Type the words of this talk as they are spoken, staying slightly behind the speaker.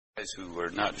Who are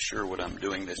not sure what I'm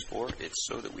doing this for, it's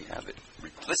so that we have it.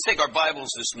 Let's take our Bibles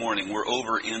this morning. We're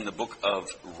over in the book of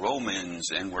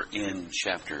Romans, and we're in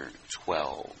chapter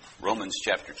 12. Romans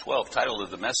chapter 12. Title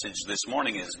of the message this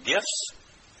morning is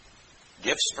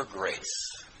Gifts for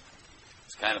Grace.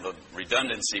 It's kind of a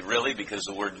redundancy, really, because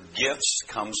the word gifts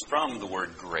comes from the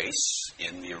word grace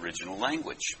in the original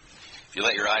language. If you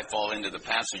let your eye fall into the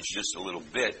passage just a little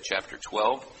bit, chapter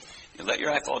 12, you let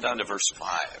your eye fall down to verse 5.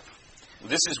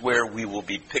 This is where we will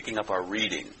be picking up our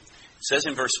reading. It says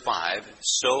in verse 5,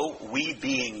 "So we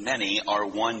being many are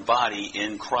one body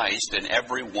in Christ, and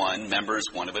every one members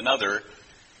one of another,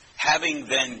 having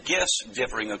then gifts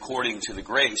differing according to the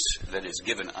grace that is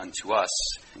given unto us.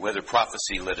 Whether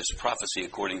prophecy, let us prophesy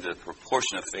according to the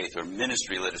proportion of faith, or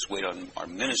ministry, let us wait on our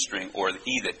ministering, or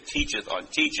he that teacheth on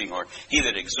teaching, or he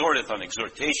that exhorteth on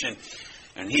exhortation.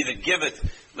 And he that giveth,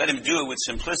 let him do it with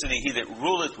simplicity. He that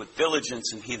ruleth with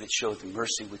diligence, and he that showeth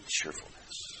mercy with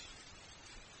cheerfulness."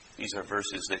 These are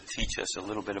verses that teach us a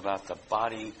little bit about the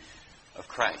body of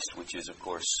Christ, which is, of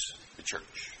course, the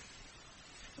church.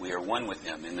 We are one with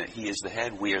him in that he is the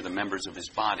head, we are the members of his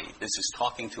body. This is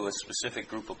talking to a specific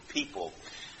group of people,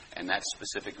 and that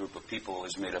specific group of people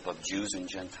is made up of Jews and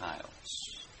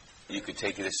Gentiles. You could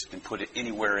take this and put it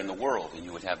anywhere in the world, and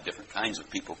you would have different kinds of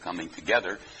people coming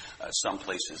together, some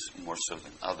places more so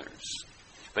than others.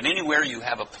 But anywhere you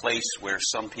have a place where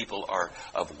some people are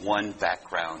of one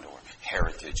background or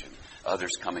heritage and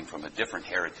others coming from a different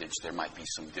heritage, there might be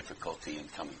some difficulty in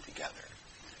coming together.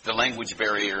 The language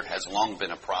barrier has long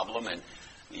been a problem, and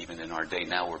even in our day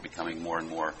now we're becoming more and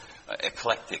more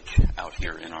eclectic out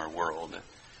here in our world.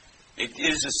 It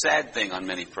is a sad thing on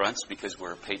many fronts because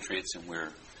we're patriots and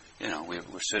we're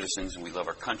citizens and we love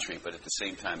our country, but at the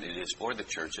same time it is for the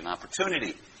church an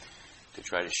opportunity to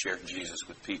try to share Jesus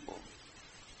with people.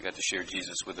 I got to share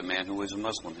Jesus with a man who was a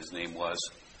Muslim. His name was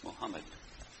Muhammad.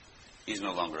 He's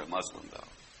no longer a Muslim,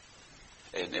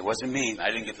 though. And it wasn't me. I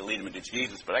didn't get to lead him into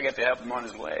Jesus, but I got to help him on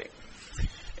his way.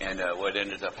 And what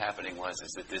ended up happening was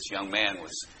that this young man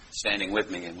was standing with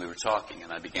me, and we were talking,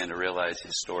 and I began to realize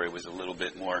his story was a little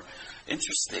bit more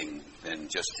interesting than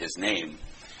just his name.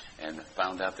 And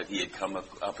found out that he had come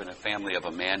up in a family of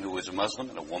a man who was a Muslim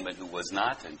and a woman who was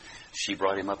not. And she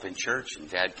brought him up in church. And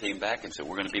Dad came back and said,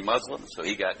 "We're going to be Muslim." So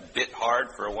he got bit hard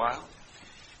for a while.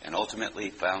 And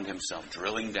ultimately found himself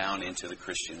drilling down into the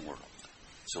Christian world.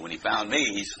 So when he found me,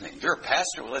 he's saying, "You're a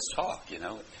pastor? Well, let's talk,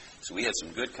 So we had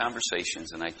some good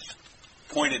conversations. And I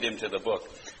pointed him to the book,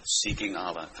 Seeking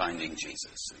Allah, Finding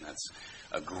Jesus. And that's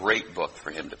a great book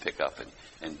for him to pick up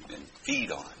and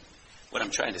feed on. What I'm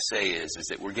trying to say is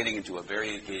that we're getting into a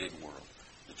variegated world.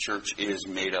 The church is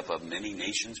made up of many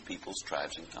nations, peoples,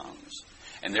 tribes, and tongues.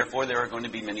 And therefore, there are going to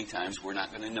be many times we're not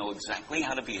going to know exactly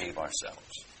how to behave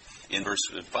ourselves. In verse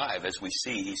 5, as we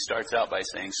see, he starts out by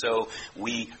saying, "So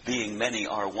we, being many,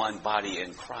 are one body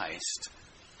in Christ,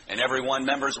 and every one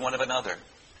members one of another."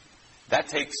 That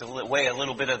takes away a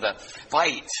little bit of the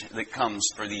fight that comes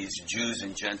for these Jews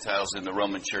and Gentiles in the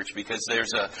Roman church, because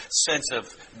there's a sense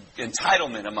of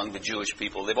entitlement among the Jewish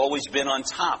people. They've always been on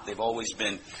top. They've always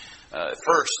been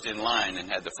first in line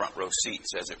and had the front row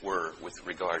seats, as it were, with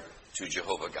regard to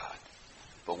Jehovah God.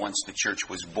 But once the church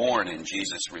was born and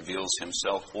Jesus reveals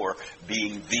himself for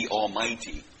being the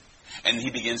Almighty, and he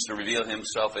begins to reveal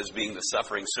himself as being the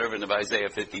suffering servant of Isaiah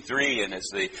 53. And as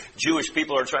the Jewish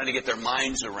people are trying to get their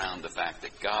minds around the fact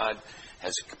that God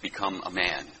has become a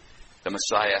man, the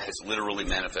Messiah has literally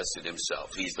manifested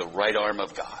himself. He's the right arm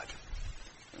of God.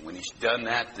 And when he's done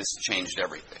that, this changed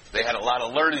everything. They had a lot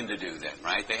of learning to do then,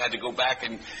 right? They had to go back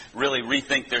and really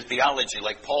rethink their theology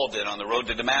like Paul did on the road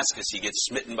to Damascus. He gets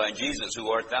smitten by Jesus.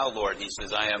 "Who art thou, Lord?" He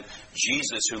says, "I am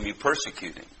Jesus whom you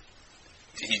persecuting."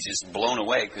 He's just blown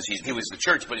away because he was the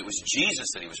church, but it was Jesus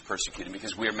that he was persecuting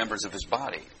because we are members of his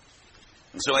body.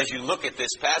 And so as you look at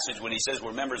this passage, when he says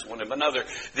we're members one of another,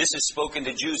 this is spoken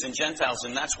to Jews and Gentiles,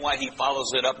 and that's why he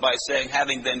follows it up by saying,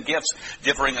 "Having then gifts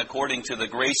differing according to the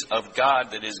grace of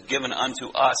God that is given unto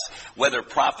us, whether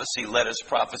prophecy, let us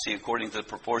prophesy according to the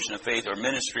proportion of faith, or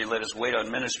ministry, let us wait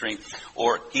on ministering,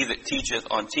 or he that teacheth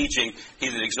on teaching, he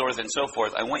that exhorteth," and so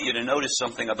forth. I want you to notice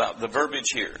something about the verbiage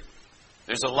here.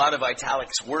 There's a lot of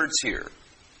italics words here.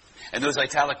 And those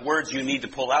italic words you need to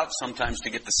pull out sometimes to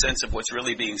get the sense of what's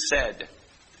really being said.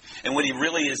 And what he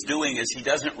really is doing is he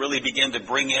doesn't really begin to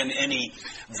bring in any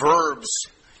verbs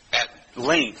at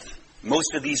length.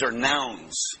 Most of these are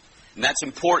nouns. And that's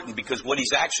important because what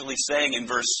he's actually saying in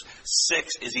verse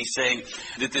 6 is he's saying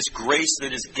that this grace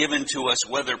that is given to us,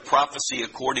 whether prophecy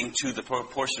according to the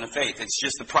proportion of faith. It's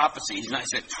just the prophecy. He's not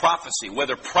saying prophecy,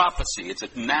 whether prophecy. It's a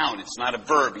noun. It's not a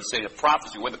verb. He's saying a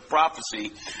prophecy, whether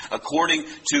prophecy according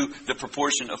to the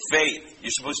proportion of faith.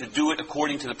 You're supposed to do it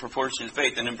according to the proportion of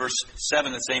faith. And in verse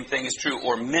 7, the same thing is true.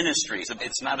 Or ministry.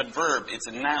 It's not a verb. It's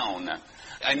a noun.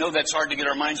 I know that's hard to get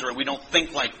our minds around. We don't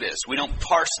think like this. We don't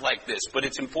parse like this. But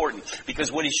it's important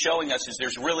because what he's showing us is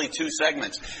there's really two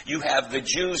segments. You have the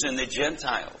Jews and the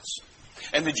Gentiles.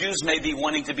 And the Jews may be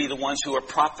wanting to be the ones who are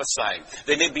prophesying.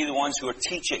 They may be the ones who are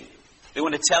teaching. They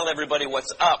want to tell everybody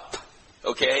what's up.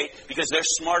 Okay? Because they're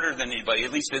smarter than anybody.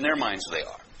 At least in their minds they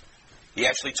are. He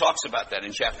actually talks about that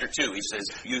in chapter 2. He says,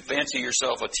 you fancy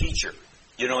yourself a teacher.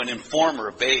 An informer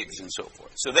of babes and so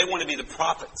forth. So they want to be the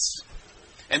prophets.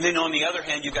 And then on the other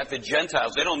hand, you've got the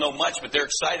Gentiles. They don't know much, but they're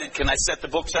excited. Can I set the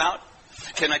books out?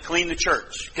 Can I clean the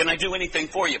church? Can I do anything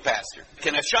for you, Pastor?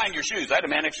 Can I shine your shoes? I had a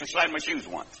man actually shine my shoes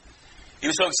once. He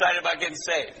was so excited about getting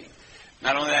saved.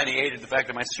 Not only that, he hated the fact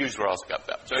that my shoes were all scuffed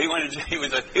up. So he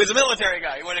was a military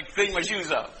guy. He wanted to clean my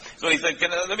shoes up. So he said,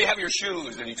 let me have your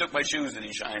shoes. And he took my shoes and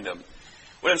he shined them.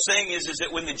 What I'm saying is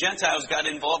that when the Gentiles got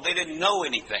involved, they didn't know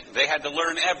anything. They had to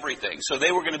learn everything. So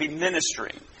they were going to be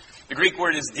ministering. The Greek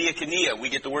word is diakonia. We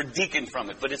get the word deacon from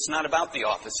it. But it's not about the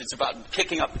office. It's about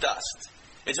kicking up dust.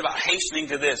 It's about hastening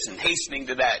to this and hastening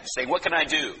to that. Saying, what can I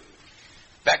do?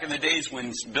 Back in the days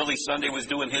when Billy Sunday was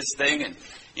doing his thing and,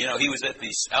 he was at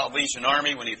the Salvation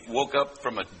Army when he woke up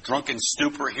from a drunken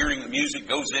stupor, hearing the music,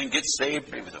 goes in, gets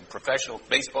saved. He was a professional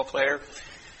baseball player.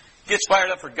 Gets fired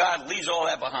up for God, leaves all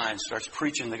that behind, starts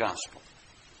preaching the gospel.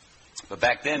 But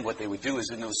back then, what they would do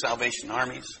is in those Salvation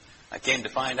Armies, I came to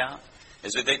find out,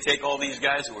 is that they'd take all these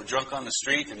guys who were drunk on the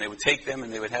street and they would take them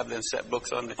and they would have them set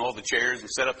books on all the chairs and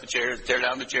set up the chairs, tear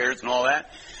down the chairs and all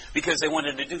that because they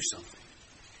wanted to do something.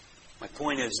 My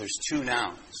point is there's two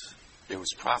nouns. There was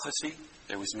prophecy,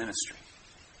 there was ministry.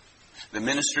 The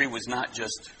ministry was not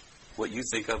just what you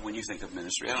think of when you think of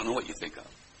ministry. I don't know what you think of.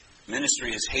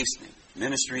 Ministry is hastening.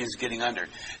 Ministry is getting under.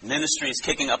 Ministry is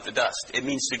kicking up the dust. It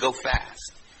means to go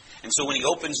fast. And so when he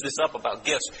opens this up about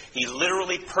gifts, he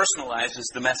literally personalizes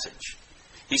the message.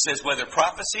 He says whether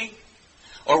prophecy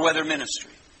or whether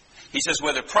ministry. He says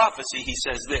whether prophecy, he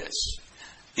says this.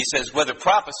 He says whether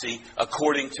prophecy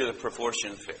according to the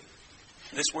proportion of faith.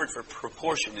 This word for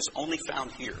proportion is only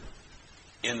found here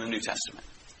in the New Testament.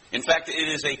 In fact, it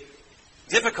is a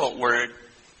difficult word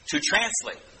to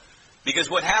translate.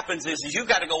 Because what happens is you've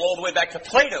got to go all the way back to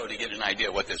Plato to get an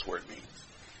idea what this word means.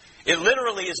 It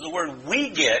literally is the word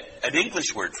we get an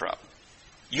English word from.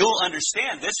 You'll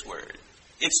understand this word.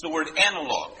 It's the word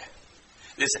analog.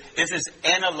 This is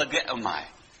analogomai.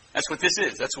 That's what this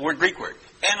is. That's the word Greek word.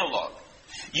 Analog.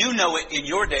 You know it in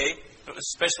your day,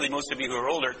 especially most of you who are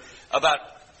older, about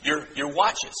your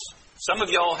watches. Some of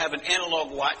you all have an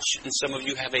analog watch and some of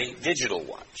you have a digital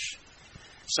watch.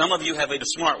 Some of you have a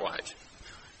smartwatch.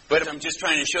 But I'm just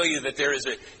trying to show you that there is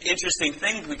an interesting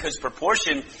thing because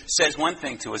proportion says one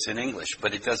thing to us in English,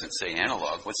 but it doesn't say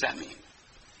analog. What's that mean?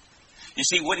 You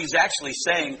see, what he's actually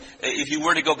saying, if you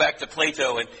were to go back to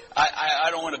Plato, and I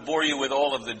don't want to bore you with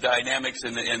all of the dynamics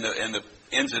and the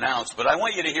ins and outs, but I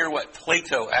want you to hear what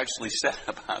Plato actually said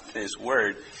about this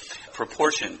word,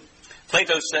 proportion.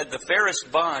 Plato said, the fairest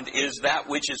bond is that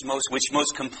which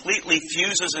most completely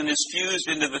fuses and is fused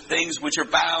into the things which are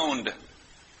bound.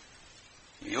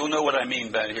 You'll know what I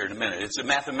mean by here in a minute. It's a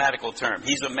mathematical term.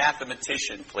 He's a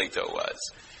mathematician, Plato was.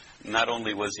 Not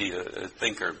only was he a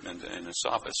thinker and a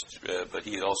sophist, but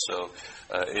he also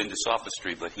into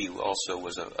sophistry, but he also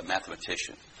was a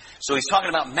mathematician. So he's talking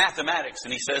about mathematics,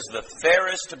 and he says the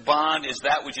fairest bond is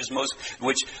that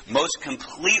which most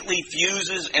completely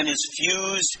fuses and is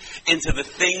fused into the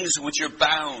things which are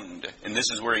bound. And this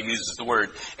is where he uses the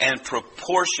word. And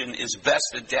proportion is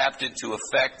best adapted to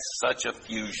effect such a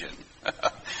fusion.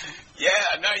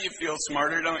 Yeah, now you feel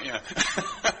smarter, don't you?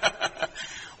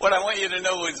 What I want you to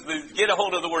know is get a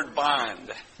hold of the word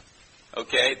bond.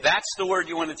 Okay? That's the word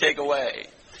you want to take away.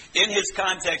 In his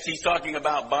context, he's talking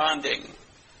about bonding.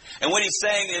 And what he's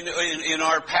saying in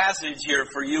our passage here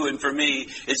for you and for me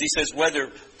is he says whether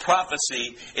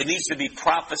prophecy, it needs to be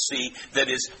prophecy that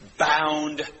is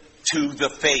bound to the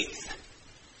faith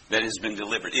that has been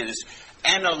delivered. It is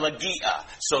analogia.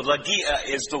 So logia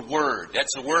is the word.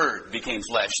 That's the word became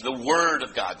flesh. The word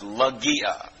of God.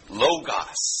 Logia.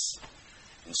 Logos.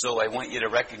 And so I want you to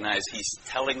recognize he's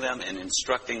telling them and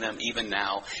instructing them even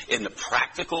now in the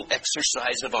practical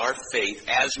exercise of our faith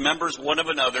as members one of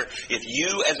another. If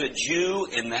you as a Jew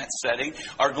in that setting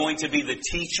are going to be the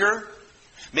teacher,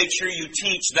 Make sure you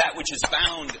teach that which is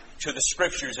bound to the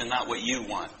Scriptures and not what you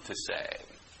want to say.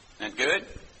 Isn't that good?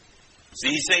 See,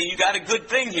 he's saying you got a good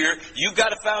thing here. You've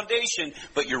got a foundation,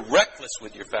 but you're reckless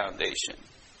with your foundation.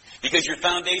 Because your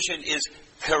foundation is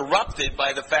corrupted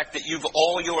by the fact that you've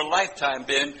all your lifetime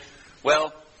been,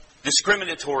 well,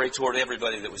 discriminatory toward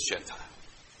everybody that was Gentile.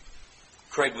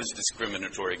 Craig was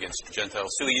discriminatory against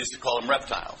Gentiles, too. He used to call them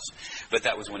reptiles. But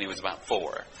that was when he was about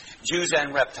 4. Jews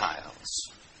and reptiles.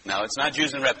 Now, it's not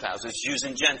Jews and reptiles. It's Jews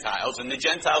and Gentiles. And the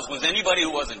Gentiles was anybody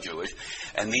who wasn't Jewish.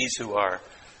 And these who are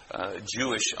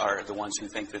Jewish are the ones who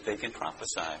think that they can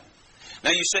prophesy.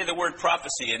 Now, you say the word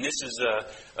prophecy, and this is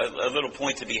a little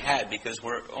point to be had because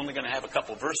we're only going to have a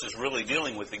couple verses really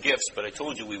dealing with the gifts, but I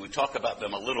told you we would talk about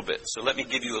them a little bit. So let me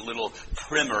give you a little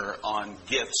primer on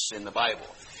gifts in the Bible.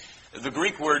 The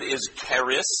Greek word is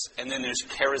charis, and then there's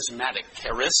charismatic.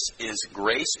 Charis is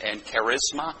grace, and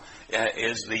charisma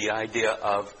is the idea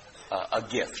of a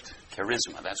gift.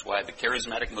 Charisma. That's why the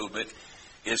charismatic movement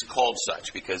is called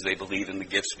such, because they believe in the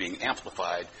gifts being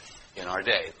amplified in our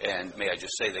day. And may I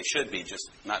just say they should be, just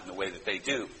not in the way that they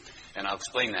do. And I'll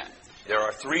explain that. There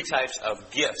are 3 types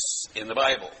of gifts in the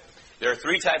Bible. There are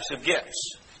 3 types of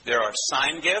gifts. There are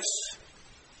sign gifts,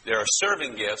 there are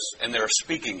serving gifts, and there are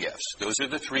speaking gifts. Those are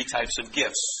the 3 types of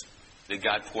gifts that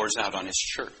God pours out on His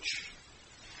church.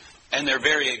 And they're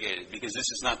variegated, because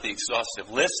this is not the exhaustive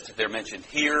list. They're mentioned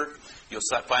here. You'll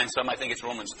find some, I think it's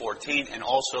Romans 14, and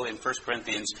also in 1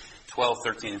 Corinthians 12,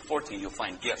 13, and 14, you'll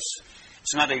find gifts.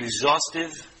 It's not an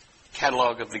exhaustive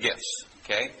catalog of the gifts,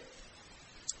 okay?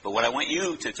 But what I want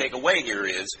you to take away here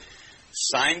is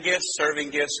sign gifts, serving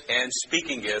gifts, and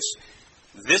speaking gifts.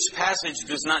 This passage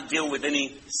does not deal with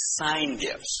any sign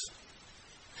gifts.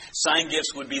 Sign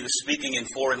gifts would be the speaking in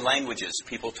foreign languages.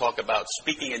 People talk about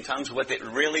speaking in tongues, what it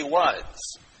really was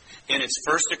in its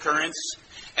first occurrence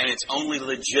and its only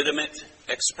legitimate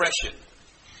expression.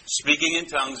 Speaking in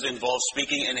tongues involves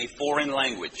speaking in a foreign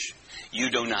language you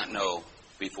do not know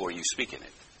before you speak in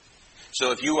it.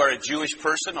 So if you are a Jewish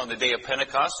person on the day of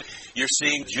Pentecost, you're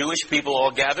seeing Jewish people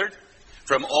all gathered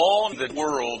from all the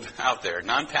world out there,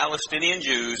 non-Palestinian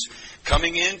Jews,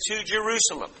 coming into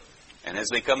Jerusalem. And as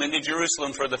they come into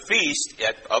Jerusalem for the feast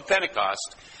of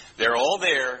Pentecost, they're all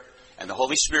there, and the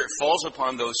Holy Spirit falls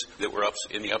upon those that were up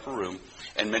in the upper room,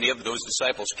 and many of those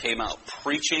disciples came out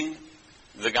preaching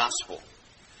the gospel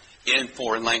in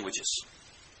foreign languages.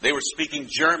 They were speaking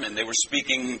German, they were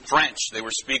speaking French, they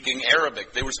were speaking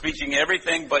Arabic, they were speaking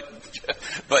everything but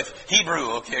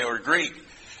Hebrew, okay, or Greek.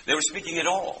 They were speaking it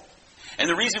all. And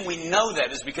the reason we know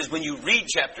that is because when you read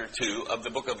chapter 2 of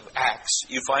the book of Acts,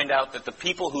 you find out that the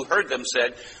people who heard them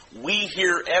said, we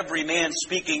hear every man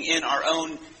speaking in our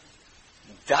own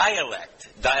dialect,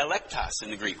 dialectos in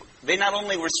the Greek. They not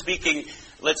only were speaking,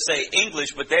 let's say,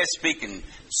 English, but they're speaking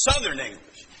Southern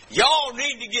English. Y'all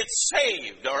need to get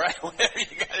saved, all right? Whatever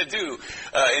you got to do.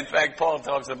 In fact, Paul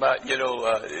talks about,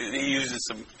 he uses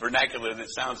some vernacular that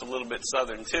sounds a little bit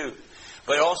Southern too.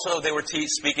 But also they were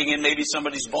speaking in maybe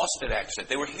somebody's Boston accent.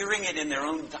 They were hearing it in their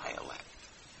own dialect.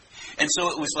 And so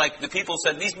it was like the people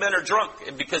said, these men are drunk,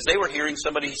 because they were hearing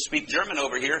somebody speak German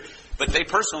over here, but they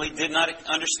personally did not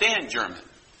understand German.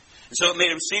 And so it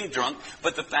made them seem drunk.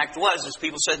 But the fact was, is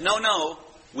people said, no,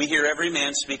 we hear every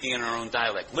man speaking in our own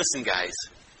dialect. Listen, guys,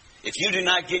 if you do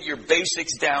not get your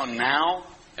basics down now,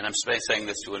 and I'm saying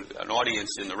this to an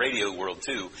audience in the radio world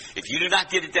too, if you do not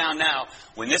get it down now,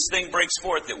 when this thing breaks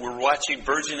forth that we're watching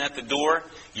Virgin at the door,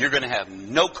 you're going to have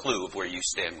no clue of where you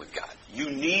stand with God.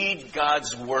 You need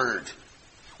God's Word.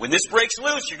 When this breaks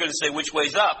loose, you're going to say which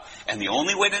way's up. And the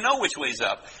only way to know which way's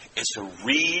up is to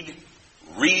read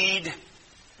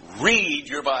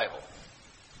your Bible.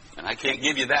 And I can't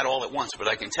give you that all at once, but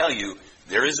I can tell you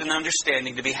there is an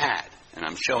understanding to be had. And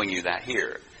I'm showing you that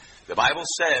here. The Bible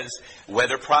says,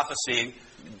 whether prophesying,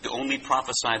 only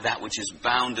prophesy that which is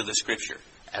bound to the Scripture.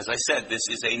 As I said, this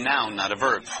is a noun, not a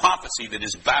verb. Prophecy that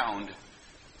is bound.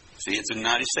 See, it's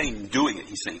not he's saying doing it.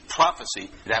 He's saying prophecy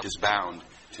that is bound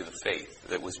to the faith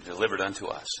that was delivered unto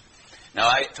us. Now,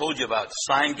 I told you about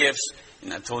sign gifts,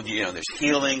 and I told you, there's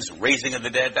healings, raising of the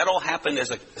dead. That all happened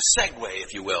as a segue,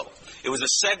 if you will. It was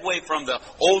a segue from the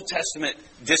Old Testament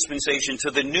dispensation to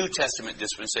the New Testament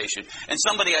dispensation. And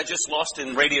somebody I just lost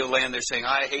in radio land, they're saying,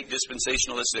 I hate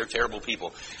dispensationalists, they're terrible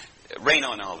people. Rain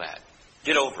on all that.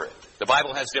 Get over it. The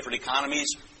Bible has different economies.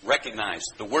 Recognize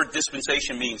the word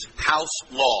dispensation means house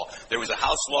law. There was a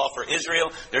house law for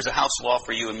Israel. There's a house law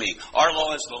for you and me. Our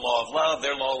law is the law of love.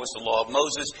 Their law was the law of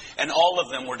Moses. And all of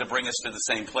them were to bring us to the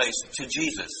same place, to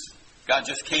Jesus. God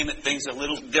just came at things a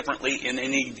little differently in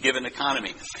any given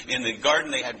economy. In the garden,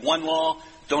 they had one law,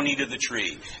 don't eat of the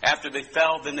tree. After they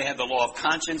fell, then they had the law of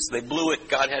conscience. They blew it.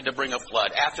 God had to bring a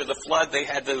flood. After the flood, they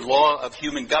had the law of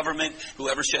human government.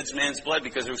 Whoever sheds man's blood,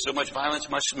 because there was so much violence,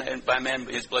 must by man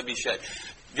his blood be shed.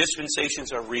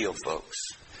 Dispensations are real, folks.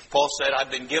 Paul said, I've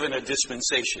been given a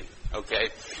dispensation, okay,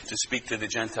 to speak to the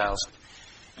Gentiles.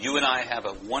 You and I have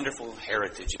a wonderful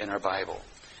heritage in our Bible.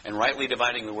 And rightly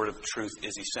dividing the word of truth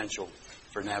is essential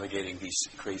for navigating these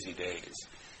crazy days.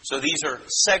 So these are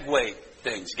segue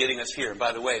things getting us here. And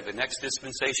by the way, the next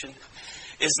dispensation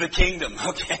is the kingdom.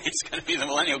 Okay, it's going to be the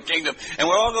millennial kingdom. And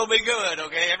we're all going to be good,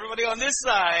 okay? Everybody on this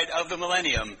side of the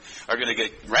millennium are going to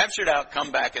get raptured out, come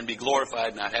back, and be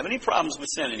glorified, not have any problems with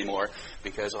sin anymore,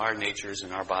 because our natures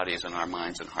and our bodies and our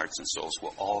minds and hearts and souls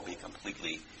will all be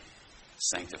completely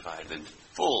sanctified in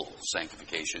full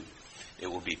sanctification.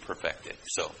 It will be perfected.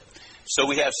 So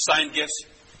we have sign gifts.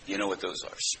 You know what those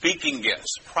are. Speaking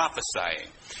gifts, prophesying.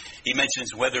 He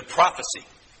mentions whether prophecy.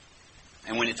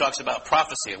 And when he talks about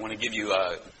prophecy, I want to give you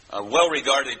a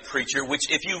well-regarded preacher,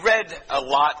 which if you read a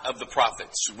lot of the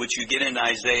prophets, which you get into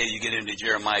Isaiah, you get into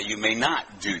Jeremiah, you may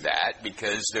not do that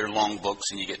because they're long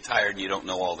books and you get tired and you don't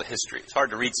know all the history. It's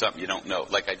hard to read something you don't know,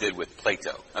 like I did with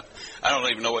Plato. I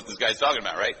don't even know what this guy's talking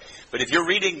about, right? But if you're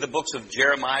reading the books of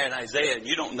Jeremiah and Isaiah and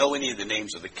you don't know any of the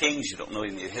names of the kings, you don't know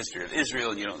any of the history of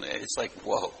Israel, and you don't, it's like,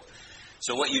 whoa.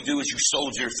 So what you do is you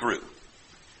soldier through.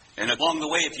 And along the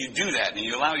way, if you do that, and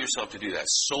you allow yourself to do that,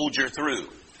 soldier through,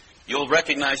 you'll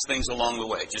recognize things along the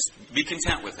way. Just be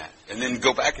content with that. And then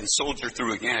go back and soldier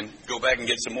through again. Go back and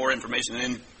get some more information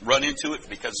and then run into it.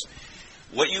 Because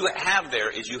what you have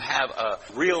there is you have a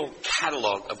real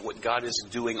catalog of what God is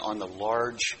doing on the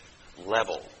large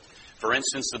level. For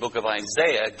instance, the book of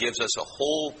Isaiah gives us a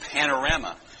whole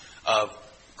panorama of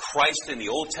Christ in the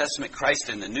Old Testament, Christ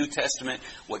in the New Testament,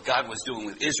 what God was doing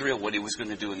with Israel, what He was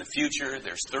going to do in the future.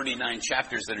 There's 39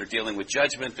 chapters that are dealing with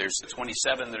judgment. There's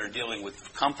 27 that are dealing with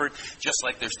comfort, just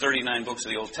like there's 39 books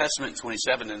of the Old Testament,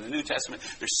 27 in the New Testament.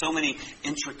 There's so many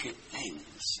intricate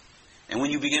things. And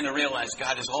when you begin to realize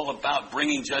God is all about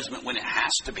bringing judgment when it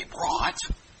has to be brought,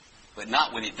 but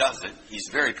not when it doesn't. He's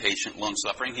very patient,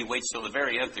 long-suffering. He waits till the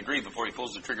very nth degree before He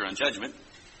pulls the trigger on judgment.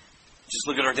 Just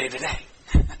look at our day today.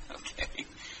 Okay?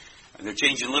 And they're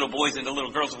changing little boys into little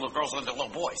girls and little girls into little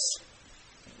boys.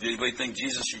 Do anybody think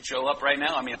Jesus should show up right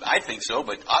now? I mean, I think so,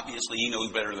 but obviously He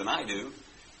knows better than I do.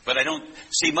 But I don't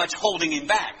see much holding Him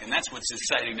back, and that's what's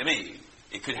exciting to me.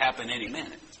 It could happen any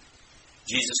minute.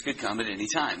 Jesus could come at any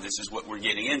time. This is what we're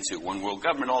getting into. One world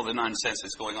government, all the nonsense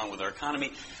that's going on with our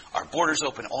economy, our borders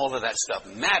open, all of that stuff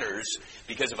matters,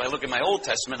 because if I look at my Old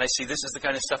Testament, I see this is the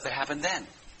kind of stuff that happened then.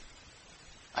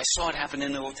 I saw it happen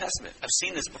in the Old Testament. I've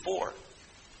seen this before.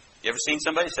 You ever seen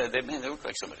somebody say, man, they look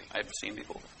like somebody I've seen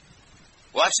before?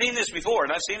 Well, I've seen this before,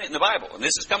 and I've seen it in the Bible. And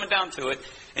this is coming down to it,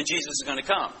 and Jesus is going to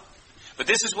come. But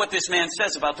this is what this man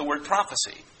says about the word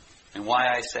prophecy. And why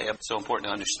I say it's so important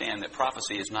to understand that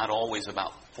prophecy is not always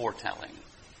about foretelling.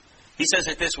 He says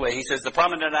it this way. He says, the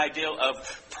prominent ideal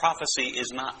of prophecy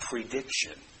is not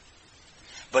prediction,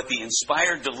 but the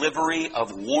inspired delivery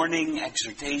of warning,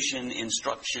 exhortation,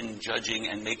 instruction, judging,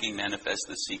 and making manifest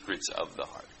the secrets of the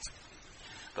heart.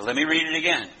 But let me read it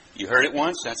again. You heard it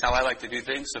once. That's how I like to do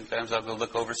things. Sometimes I'll go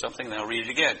look over something and then I'll read it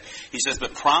again. He says the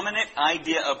prominent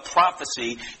idea of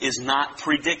prophecy is not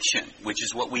prediction, which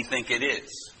is what we think it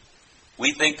is.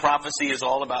 We think prophecy is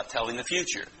all about telling the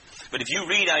future. But if you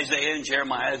read Isaiah and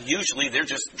Jeremiah, usually they're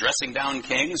just dressing down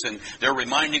kings and they're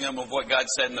reminding them of what God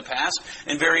said in the past.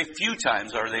 And very few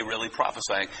times are they really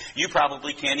prophesying. You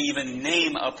probably can't even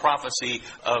name a prophecy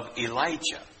of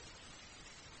Elijah.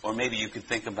 Or maybe you could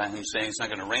think about him saying it's not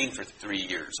going to rain for 3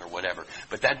 years or whatever.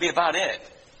 But that'd be about it.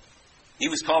 He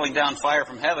was calling down fire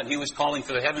from heaven. He was calling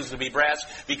for the heavens to be brass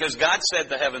because God said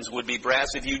the heavens would be brass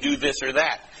if you do this or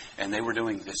that. And they were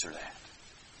doing this or that.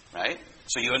 Right?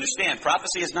 So you understand,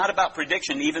 prophecy is not about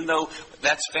prediction, even though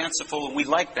that's fanciful and we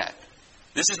like that.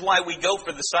 This is why we go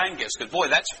for the sign gifts, because boy,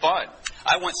 that's fun.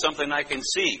 I want something I can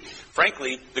see.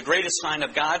 Frankly, the greatest sign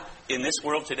of God in this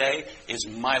world today is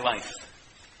my life.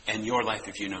 And your life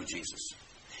if you know Jesus.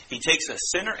 He takes a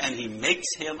sinner and He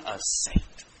makes him a saint.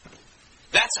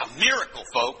 That's a miracle,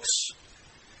 folks.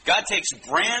 God takes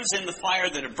brands in the fire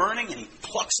that are burning and He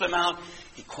plucks them out.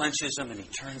 He quenches them and He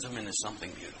turns them into something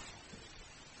beautiful.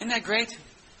 Isn't that great?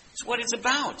 It's what it's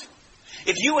about.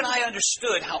 If you and I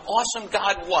understood how awesome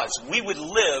God was, we would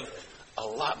live a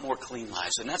lot more clean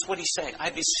lives. And that's what He's saying.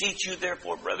 I beseech you,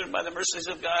 therefore, brethren, by the mercies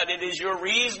of God, it is your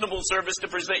reasonable service to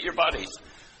present your bodies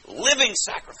living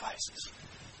sacrifices.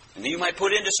 And you might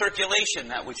put into circulation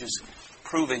that which is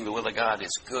proving the will of God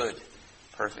is good,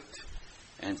 perfect,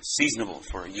 and seasonable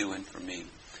for you and for me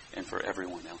and for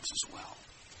everyone else as well.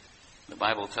 The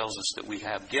Bible tells us that we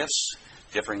have gifts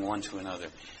differing one to another,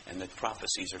 and that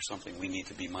prophecies are something we need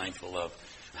to be mindful of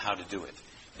how to do it.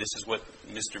 This is what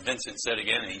Mr. Vincent said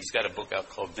again, and he's got a book out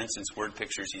called Vincent's Word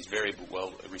Pictures. He's very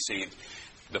well received.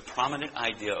 The prominent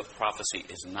idea of prophecy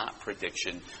is not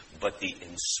prediction, but the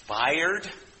inspired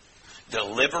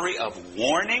delivery of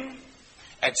warning,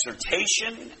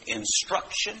 exhortation,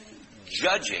 instruction,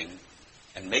 judging,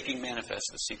 and making manifest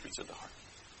the secrets of the heart.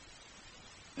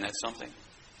 And that's something.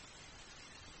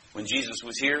 When Jesus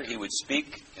was here, he would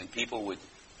speak and people would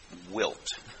wilt.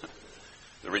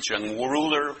 The rich young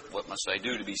ruler, what must I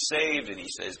do to be saved? And he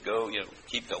says, go,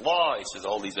 keep the law. He says,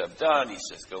 all these I've done. He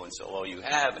says, go and sell all you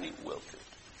have. And he wilted.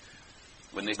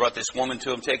 When they brought this woman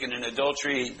to him taken in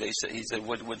adultery, he said,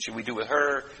 what should we do with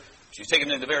her? She was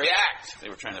taken in the very act. They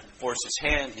were trying to force his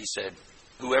hand. He said,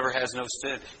 whoever has no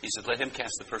sin, he said, let him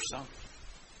cast the first stone.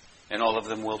 And all of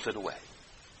them wilted away.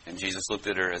 And Jesus looked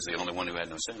at her as the only one who had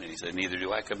no sin. And he said, neither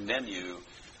do I condemn you.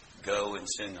 Go and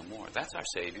sin no more. That's our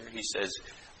Savior. He says,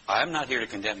 I'm not here to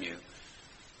condemn you.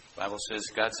 The Bible says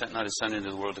God sent not his Son into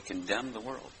the world to condemn the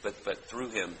world, but through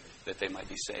him that they might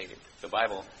be saved. The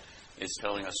Bible is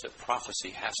telling us that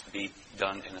prophecy has to be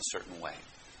done in a certain way.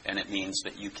 And it means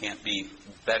that you can't be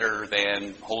better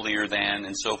than, holier than,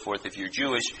 and so forth if you're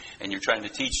Jewish and you're trying to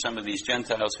teach some of these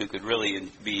Gentiles who could really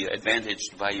be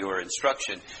advantaged by your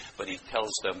instruction. But he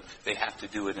tells them they have to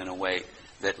do it in a way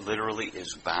that literally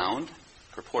is bound,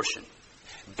 proportion,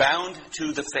 bound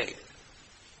to the faith.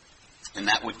 And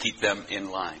that would keep them in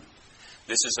line.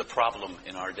 This is a problem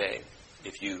in our day,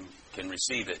 if you can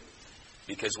receive it.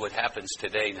 Because what happens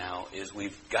today now is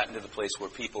we've gotten to the place where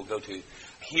people go to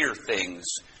hear things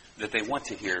that they want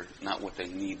to hear, not what they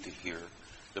need to hear.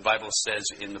 The Bible says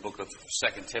in the book of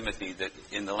 2 Timothy that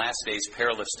in the last days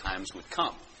perilous times would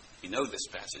come. You know this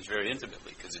passage very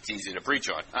intimately because it's easy to preach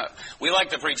on. We like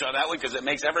to preach on that one because it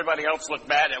makes everybody else look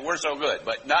bad and we're so good.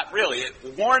 But not really.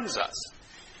 It warns us.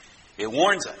 It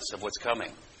warns us of what's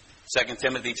coming. 2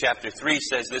 Timothy chapter 3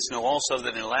 says this, know also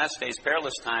that in the last days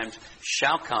perilous times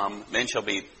shall come. Men shall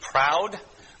be proud,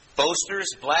 boasters,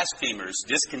 blasphemers,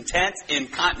 discontent,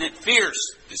 incontinent,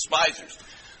 fierce, despisers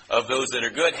of those that are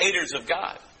good, haters of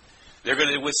God. They're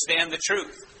going to withstand the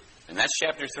truth. And that's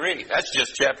chapter 3. That's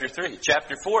just chapter 3.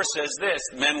 Chapter 4 says this,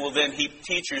 men will then heap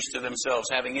teachers to themselves,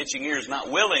 having itching ears,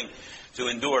 not willing to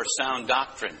endure sound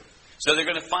doctrine. So they're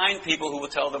going to find people who will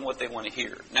tell them what they want to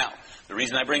hear. Now, the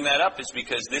reason I bring that up is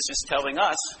because this is telling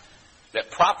us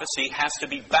that prophecy has to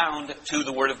be bound to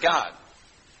the Word of God.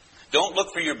 Don't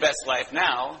look for your best life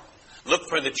now. Look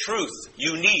for the truth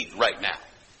you need right now.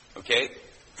 Okay?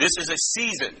 This is a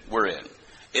season we're in.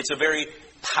 It's a very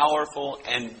powerful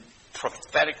and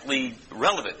prophetically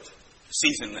relevant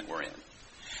season that we're in.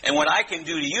 And what I can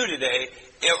do to you today,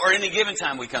 or any given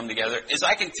time we come together, is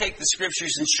I can take the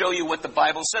Scriptures and show you what the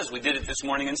Bible says. We did it this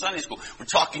morning in Sunday school. We're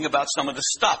talking about some of the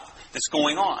stuff that's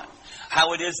going on.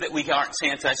 How it is that we aren't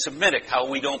anti-Semitic. How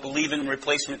we don't believe in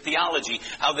replacement theology.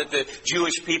 How that the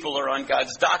Jewish people are on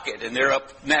God's docket and they're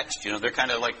up next. They're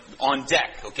kind of like on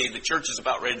deck. Okay, the church is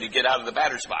about ready to get out of the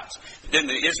batter's box. Then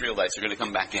the Israelites are going to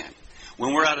come back in.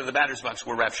 When we're out of the batter's box,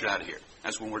 we're raptured out of here.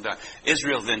 That's when we're done.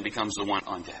 Israel then becomes the one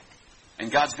on deck.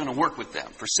 And God's going to work with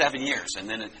them for 7 years. And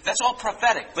then that's all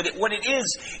prophetic. But what it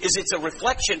is it's a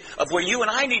reflection of where you and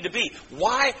I need to be.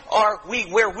 Why are we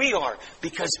where we are?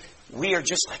 Because we are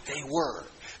just like they were.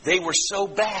 They were so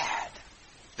bad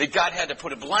that God had to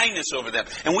put a blindness over them.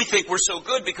 And we think we're so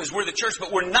good because we're the church,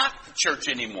 but we're not the church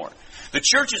anymore. The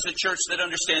church is the church that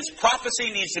understands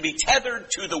prophecy needs to be tethered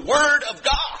to the Word of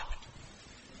God.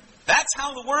 That's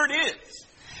how the Word is.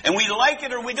 And we like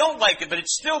it or we don't like it, but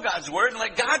it's still God's Word. And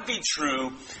let God be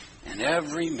true and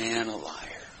every man a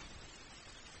liar.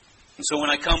 And so when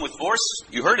I come with force,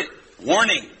 you heard it,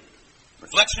 warning,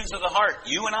 reflections of the heart.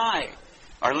 You and I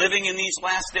are living in these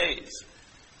last days.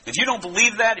 If you don't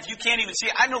believe that, if you can't even see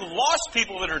it, I know lost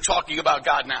people that are talking about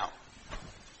God now.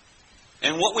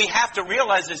 And what we have to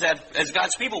realize is that as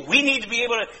God's people, we need to be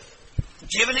able to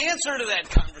give an answer to that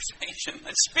conversation.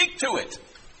 Let's speak to it.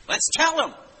 Let's tell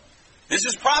them. This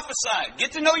is prophesied.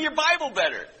 Get to know your Bible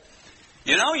better.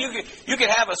 You could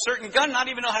have a certain gun, not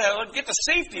even know how to get the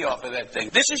safety off of that thing.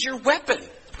 This is your weapon.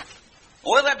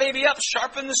 Oil that baby up,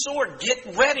 sharpen the sword.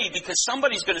 Get ready because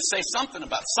somebody's going to say something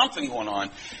about something going on.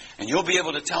 And you'll be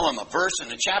able to tell them a verse and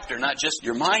a chapter, not just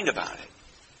your mind about it.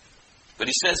 But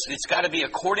he says it's got to be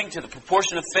according to the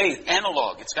proportion of faith.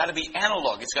 Analog. It's got to be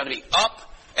analog. It's got to be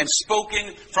up and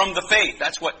spoken from the faith.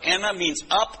 That's what Anna means,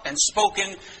 up and spoken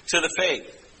to the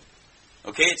faith.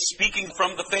 Okay, it's speaking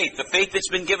from the faith that's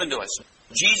been given to us.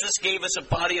 Jesus gave us a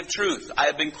body of truth. I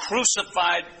have been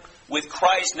crucified with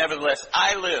Christ, nevertheless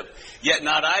I live. Yet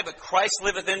not I, but Christ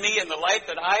liveth in me, and the life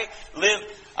that I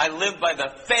live by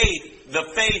the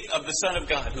faith of the Son of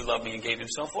God who loved me and gave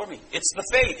himself for me. It's the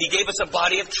faith. He gave us a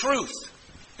body of truth.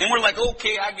 And we're like,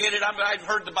 okay, I get it. I've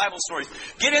heard the Bible stories.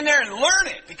 Get in there and learn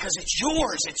it, because it's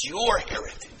yours. It's your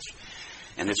heritage.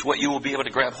 And it's what you will be able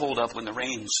to grab hold of when the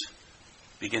rains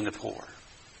begin to pour.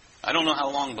 I don't know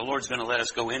how long the Lord's going to let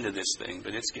us go into this thing,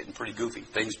 but it's getting pretty goofy.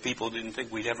 Things people didn't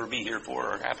think we'd ever be here for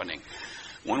are happening.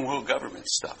 One world government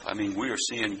stuff. I mean, we are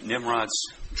seeing Nimrod's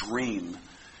dream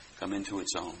come into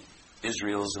its own.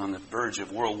 Israel's on the verge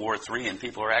of World War III, and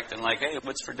people are acting like, hey,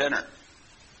 what's for dinner?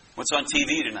 What's on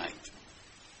TV tonight?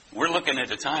 We're looking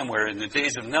at a time where in the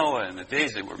days of Noah and the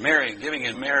days that we're marrying, giving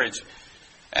in marriage,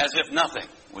 as if nothing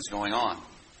was going on.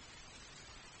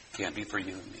 Can't be for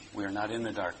you and me. We are not in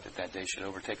the dark, that day should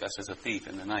overtake us as a thief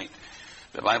in the night.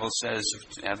 The Bible says,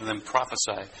 have them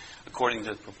prophesy according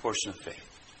to the proportion of faith.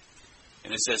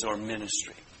 And it says, our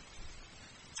ministry.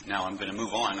 Now, I'm going to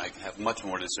move on. I have much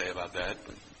more to say about that,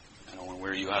 but I don't want to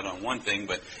wear you out on one thing.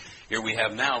 But here we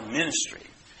have now ministry.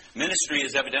 Ministry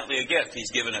is evidently a gift.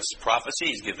 He's given us prophecy.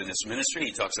 He's given us ministry.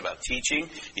 He talks about teaching.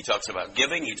 He talks about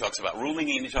giving. He talks about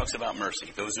ruling. And he talks about mercy.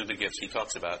 Those are the gifts he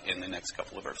talks about in the next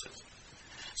couple of verses.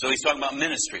 So he's talking about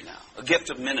ministry now, a gift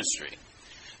of ministry.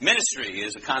 Ministry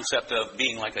is a concept of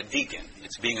being like a deacon.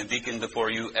 It's being a deacon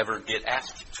before you ever get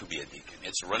asked to be a deacon.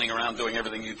 It's running around doing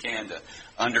everything you can to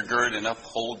undergird and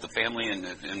uphold the family and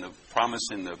the promise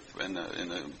and the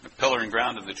pillar and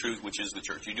ground of the truth, which is the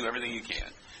church. You do everything you can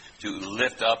to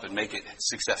lift up and make it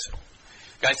successful.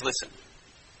 Guys, listen.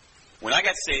 When I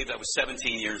got saved, I was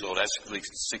 17 years old. I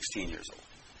was 16 years old.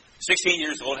 16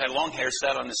 years old, had long hair,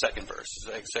 sat on the second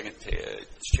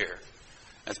chair.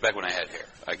 That's back when I had hair.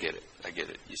 I get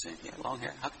it. You say, yeah, long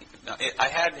hair. How can you? No, I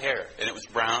had hair, and it was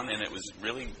brown, and it was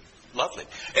really lovely.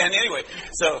 And anyway,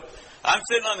 so I'm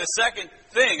sitting on the second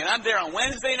thing, and I'm there on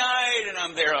Wednesday night, and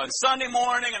I'm there on Sunday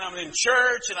morning, and I'm in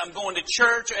church, and I'm going to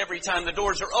church every time the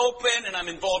doors are open, and I'm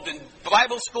involved in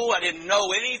Bible school. I didn't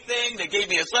know anything. They gave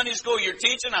me a Sunday school year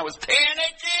teaching. I was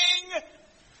panicking.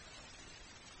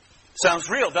 Sounds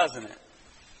real, doesn't it?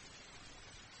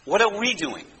 What are we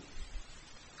doing?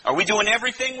 Are we doing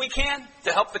everything we can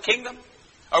to help the kingdom?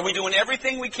 Are we doing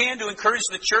everything we can to encourage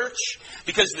the church?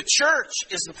 Because the church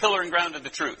is the pillar and ground of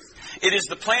the truth. It is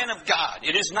the plan of God.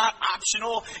 It is not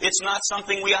optional. It's not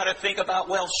something we ought to think about,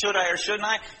 well, should I or shouldn't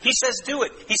I? He says do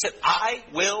it. He said, I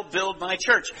will build my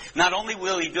church. Not only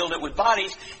will he build it with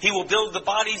bodies, he will build the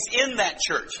bodies in that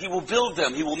church. He will build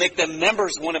them. He will make them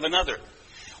members one of another.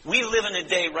 We live in a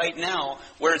day right now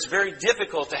where it's very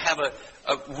difficult to have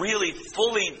a really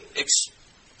fully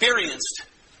experienced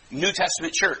New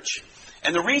Testament church.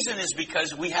 And the reason is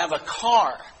because we have a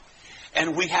car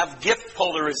and we have gift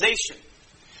polarization.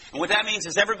 And what that means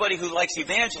is everybody who likes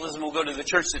evangelism will go to the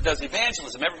church that does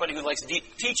evangelism. Everybody who likes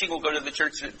deep teaching will go to the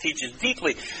church that teaches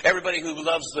deeply. Everybody who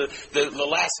loves the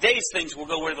last days things will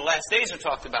go where the last days are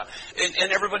talked about.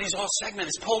 And everybody's all segmented.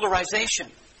 It's polarization.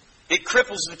 It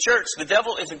cripples the church. The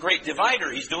devil is a great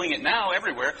divider. He's doing it now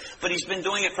everywhere, but he's been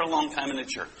doing it for a long time in the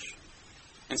church.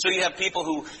 And so you have people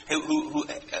who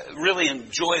really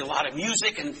enjoy a lot of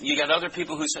music, and you got other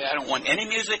people who say, I don't want any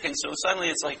music, and so suddenly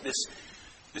it's like this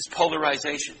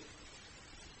polarization.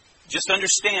 Just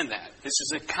understand that. This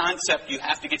is a concept you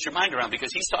have to get your mind around,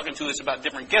 because he's talking to us about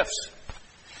different gifts.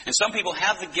 And some people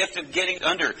have the gift of getting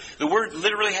under. The word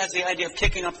literally has the idea of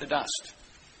kicking up the dust.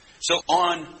 So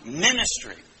on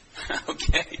ministry.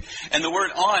 Okay, and the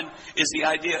word "on" is the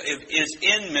idea is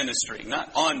in ministry, not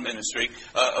on ministry.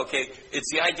 Okay, it's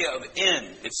the idea of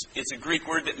in. It's a Greek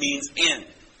word that means in.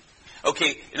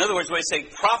 Okay, in other words, when I say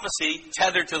prophecy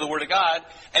tethered to the Word of God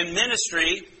and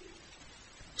ministry,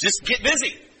 just get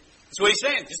busy. That's what he's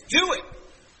saying. Just do it.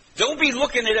 Don't be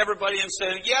looking at everybody and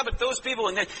saying, "Yeah, but those people,"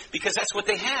 and then because that's what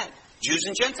they had. Jews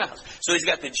and Gentiles. So he's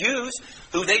got the Jews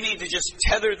who they need to just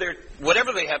tether their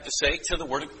whatever they have to say to the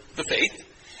word of the faith.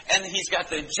 And he's got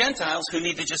the Gentiles who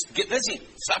need to just get busy.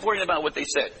 Stop worrying about what they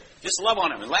said. Just love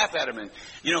on them and laugh at them. And,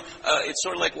 it's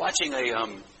sort of like watching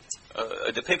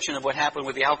a depiction of what happened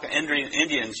with the Alca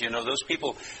Indians. Those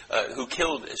people who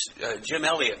killed Jim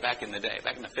Elliot back in the day,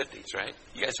 back in the 50s, right?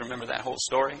 You guys remember that whole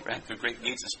story, right? The Great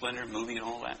Gates of Splendor movie and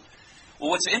all that. Well,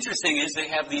 what's interesting is they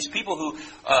have these people who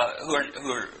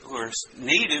are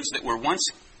natives that were once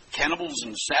cannibals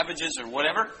and savages or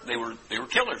whatever. They were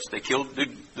killers. They killed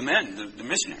the men, the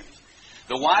missionaries.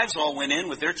 The wives all went in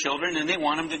with their children and they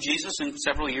won them to Jesus, and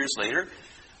several years later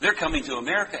They're coming to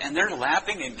America, and they're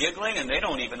laughing and giggling, and they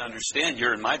don't even understand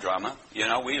you're in my drama. You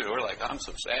know, we're like, I'm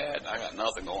so sad. I got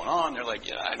nothing going on. They're like,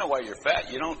 yeah, I know why you're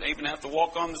fat. You don't even have to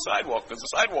walk on the sidewalk because the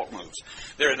sidewalk moves.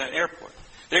 They're at an airport.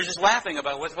 They're just laughing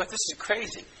about what this is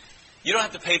crazy. You don't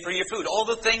have to pay for your food. All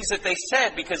the things that they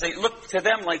said, because they looked to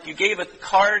them like you gave a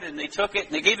card and they took it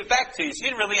and they gave it back to you. So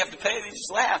you didn't really have to pay. They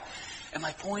just laughed. And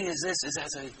my point is this, is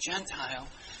as a Gentile,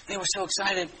 they were so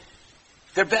excited.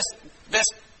 Their best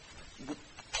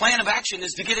plan of action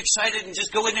is to get excited and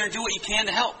just go in there and do what you can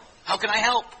to help. How can I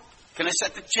help? Can I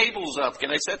set the tables up?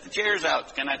 Can I set the chairs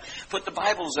out? Can I put the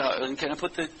Bibles out? And can I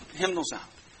put the hymnals out?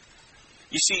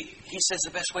 You see, he says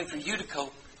the best way for you to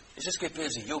cope is just get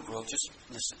busy. You'll grow. Just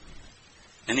listen.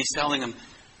 And he's telling them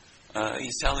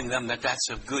that that's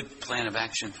a good plan of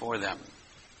action for them.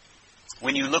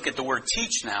 When you look at the word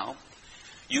teach now,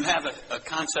 you have a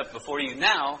concept before you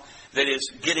now that is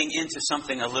getting into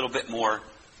something a little bit more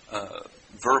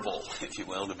verbal, if you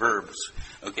will, the verbs.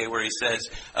 Okay, where he says,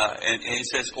 and he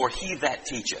says, or he that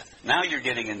teacheth. Now you're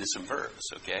getting into some verbs,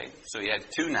 okay? So he had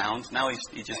two nouns. Now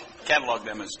he just cataloged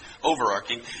them as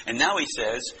overarching. And now he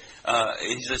says,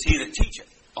 he that teacheth,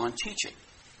 on teaching.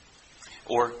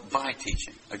 Or by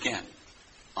teaching. Again,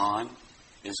 on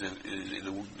is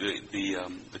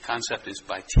the concept is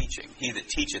by teaching. He that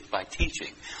teacheth by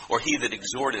teaching. Or he that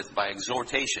exhorteth by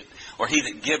exhortation. Or he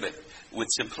that giveth with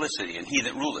simplicity. And he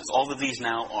that ruleth. All of these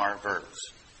now are verbs.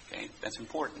 Okay, that's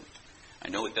important. I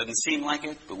know it doesn't seem like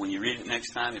it, but when you read it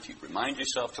next time, if you remind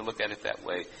yourself to look at it that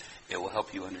way, it will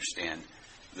help you understand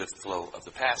the flow of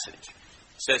the passage.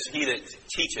 It says, he that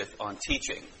teacheth on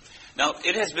teaching. Now,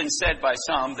 it has been said by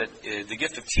some that the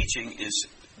gift of teaching is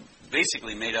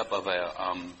basically made up of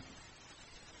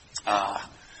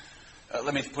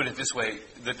let me put it this way,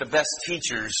 that the best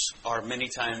teachers are many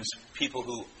times people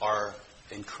who are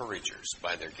encouragers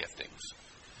by their giftings.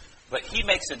 But he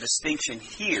makes a distinction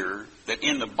here that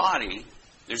in the body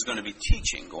there's going to be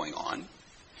teaching going on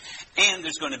and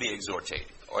there's going to be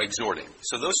exhorting.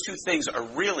 So those two things are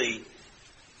really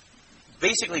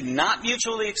basically not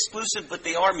mutually exclusive, but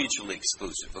they are mutually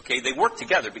exclusive. Okay, they work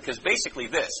together because basically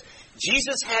this: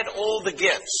 Jesus had all the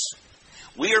gifts.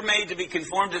 We are made to be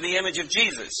conformed to the image of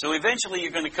Jesus. So eventually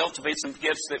you're going to cultivate some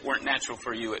gifts that weren't natural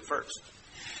for you at first.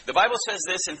 The Bible says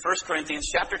this in 1 Corinthians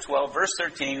chapter 12, verse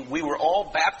 13. We were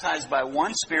all baptized by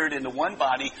one Spirit into one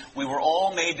body. We were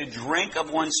all made to drink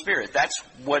of one Spirit. That's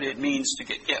what it means to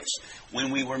get gifts.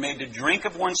 When we were made to drink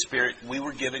of one Spirit, we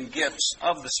were given gifts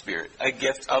of the Spirit. A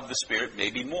gift of the Spirit may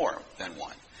be more than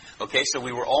one. Okay, so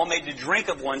we were all made to drink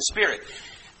of one Spirit.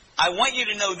 I want you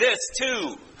to know this,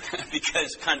 too,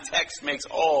 because context makes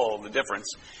all the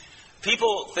difference.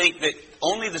 People think that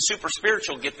only the super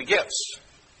spiritual get the gifts.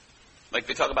 Like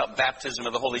they talk about baptism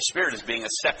of the Holy Spirit as being a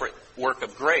separate work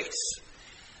of grace.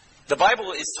 The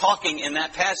Bible is talking in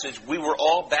that passage, we were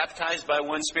all baptized by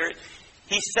one Spirit.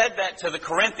 He said that to the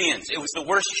Corinthians. It was the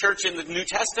worst church in the New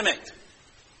Testament.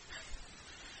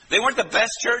 They weren't the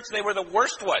best church, they were the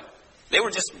worst one. They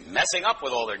were just messing up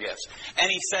with all their gifts. And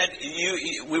he said,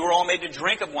 we were all made to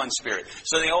drink of one Spirit.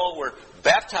 So they all were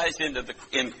baptized into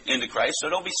Christ. So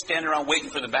don't be standing around waiting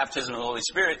for the baptism of the Holy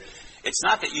Spirit. It's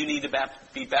not that you need to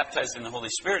be baptized in the Holy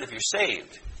Spirit if you're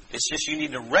saved. It's just you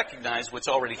need to recognize what's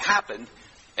already happened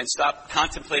and stop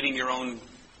contemplating your own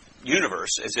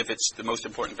universe as if it's the most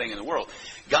important thing in the world.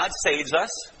 God saves us,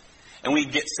 and we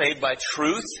get saved by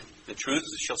truth. The truth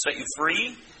shall set you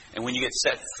free. And when you get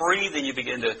set free, then you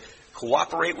begin to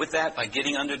cooperate with that by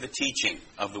getting under the teaching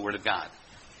of the Word of God.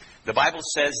 The Bible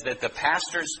says that the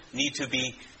pastors need to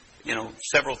be,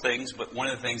 several things, but one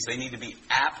of the things, they need to be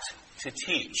apt to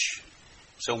teach.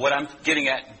 So what I'm getting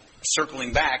at,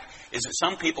 circling back, is that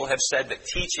some people have said that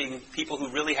people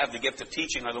who really have the gift of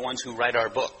teaching are the ones who write our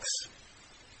books.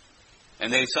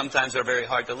 And they sometimes are very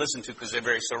hard to listen to because they're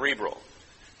very cerebral.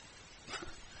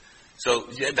 So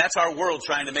that's our world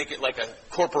trying to make it like a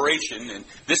corporation, and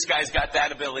this guy's got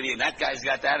that ability and that guy's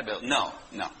got that ability. No.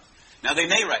 Now they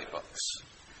may write books,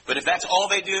 but if that's all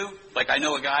they do, like I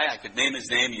know a guy, I could name his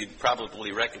name, you'd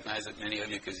probably recognize it, many of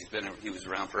you, because he was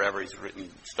around forever. He's written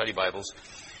study Bibles.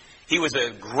 He was a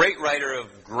great writer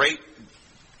of great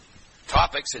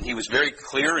topics, and he was very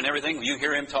clear and everything. When you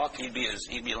hear him talk, he'd be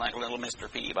like little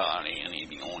Mr. Peabody, and he'd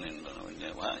be on and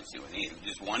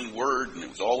just one word, and it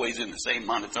was always in the same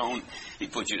monotone.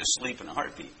 He'd put you to sleep in a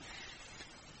heartbeat.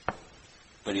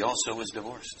 But he also was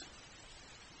divorced.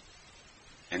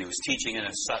 And he was teaching in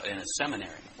a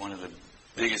seminary, one of the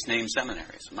biggest named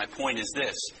seminaries. My point is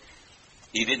this: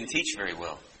 he didn't teach very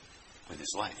well with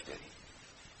his life, did he?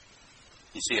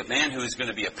 You see, a man who is going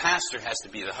to be a pastor has to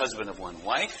be the husband of one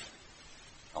wife,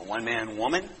 a one-man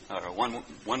woman, or a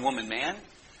one-woman man,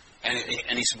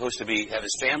 And he's supposed to have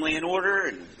his family in order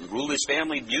and rule his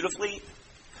family beautifully.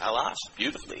 Halas,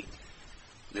 beautifully.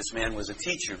 This man was a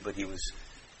teacher, but he was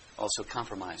also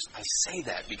compromised. I say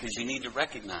that because you need to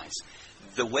recognize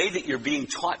the way that you're being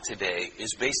taught today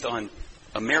is based on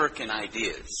American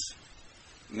ideas,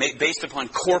 based upon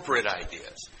corporate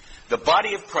ideas. The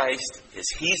body of Christ is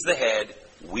He's the head.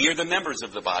 We are the members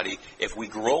of the body. If we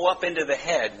grow up into the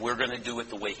head, we're going to do it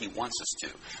the way He wants us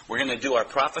to. We're going to do our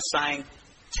prophesying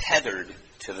tethered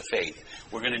to the faith.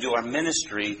 We're going to do our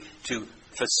ministry to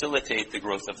facilitate the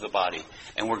growth of the body.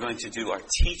 And we're going to do our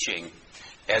teaching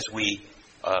as we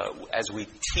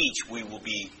teach, we will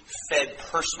be fed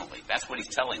personally. That's what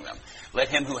He's telling them. Let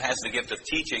him who has the gift of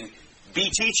teaching be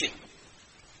teaching.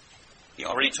 He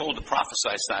already told the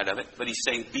prophesy side of it, but He's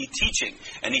saying be teaching.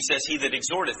 And He says, he that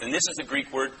exhorteth. And this is the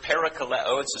Greek word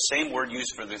parakaleo. It's the same word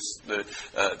used for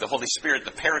the Holy Spirit,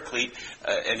 the paraclete,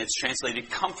 and it's translated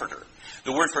comforter.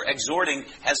 The word for exhorting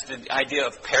has the idea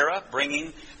of para,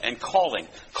 bringing, and calling.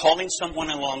 Calling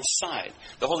someone alongside.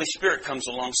 The Holy Spirit comes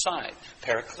alongside.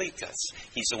 Parakletos.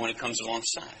 He's the one who comes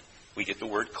alongside. We get the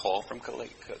word call from kaleo.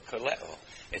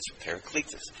 It's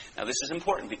parakletos. Now this is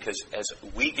important because as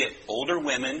we get older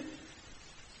women,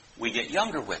 we get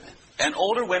younger women. And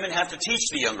older women have to teach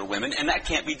the younger women, and that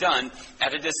can't be done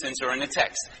at a distance or in a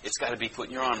text. It's got to be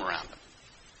putting your arm around them.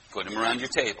 Putting them around your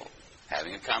table.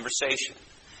 Having a conversation.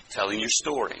 Telling your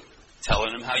story.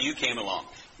 Telling them how you came along.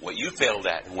 What you failed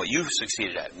at and what you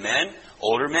succeeded at. Men,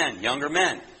 older men, younger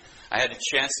men. I had a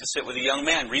chance to sit with a young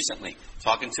man recently.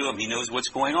 Talking to him. He knows what's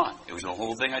going on. It was the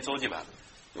whole thing I told you about.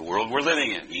 The world we're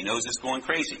living in. He knows it's going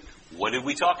crazy. What did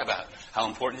we talk about? How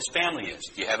important his family is.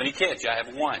 Do you have any kids? I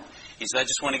have one. He said, I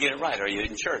just want to get it right. Are you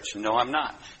in church? No, I'm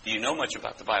not. Do you know much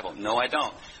about the Bible? No, I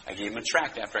don't. I gave him a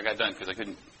tract after I got done because I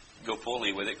couldn't go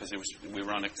fully with it because we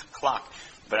were on a clock.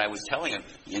 But I was telling him,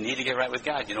 you need to get right with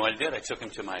God. You know what I did? I took him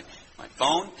to my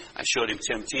phone. I showed him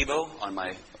Tim Tebow on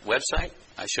my website.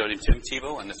 I showed him Tim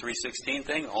Tebow on the 316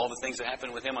 thing, all the things that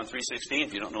happened with him on 316.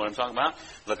 If you don't know what I'm talking about,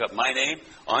 look up my name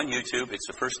on YouTube. It's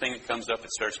the first thing that comes up.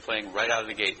 It starts playing right out of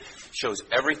the gate. Shows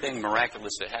everything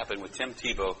miraculous that happened with Tim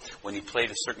Tebow when he played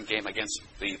a certain game against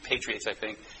the Patriots, I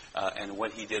think. And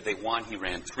what he did, they won. He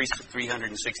ran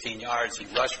 316 yards. He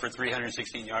rushed for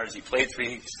 316 yards. He played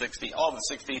 360, all the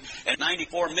 16. And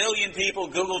 94 million people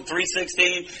Googled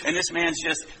 316. And this man's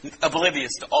just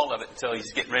oblivious to all of it until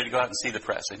he's getting ready to go out and see the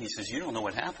press. And he says, you don't know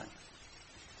what happened.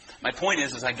 My point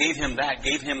is I gave him that,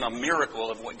 gave him a miracle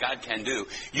of what God can do.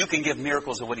 You can give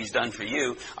miracles of what He's done for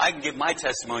you. I can give my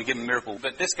testimony, give him a miracle.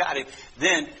 But this guy,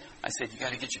 then I said, you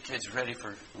got to get your kids ready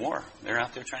for war. They're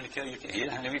out there trying to kill your kids. He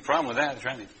didn't have any problem with that. They're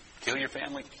trying to kill your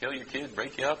family, kill your kid,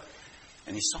 break you up.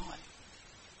 And he saw it.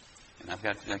 And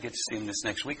I get to see him this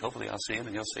next week. Hopefully I'll see him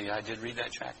and he'll say, I did read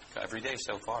that tract every day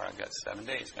so far. I've got 7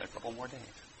 days, got a couple more days.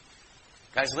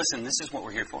 Guys, listen, this is what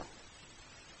we're here for.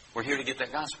 We're here to get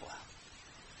that gospel out.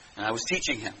 And I was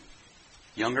teaching him.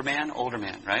 Younger man, older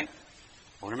man, right?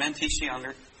 Older men teach the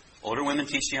younger. Older women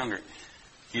teach the younger.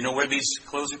 Do you know where these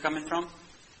clothes are coming from?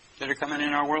 That are coming in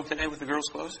our world today with the girls'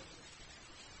 clothes?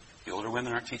 The older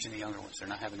women aren't teaching the younger ones. They're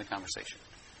not having the conversation.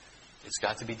 It's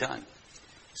got to be done.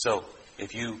 So,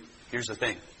 here's the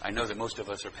thing. I know that most of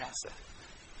us are past that.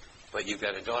 But you've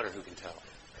got a daughter who can tell.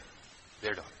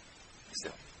 Their daughter.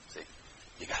 Still. See?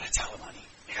 You got to tell them, honey.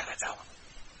 You got to tell them.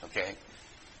 Okay?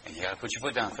 And you got to put your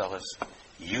foot down, fellas.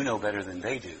 You know better than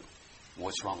they do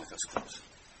what's wrong with those clothes.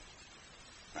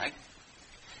 Right?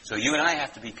 So you and I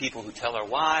have to be people who tell our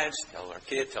wives, tell our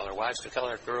kids, tell our wives to tell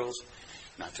our girls,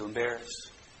 not to embarrass,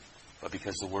 but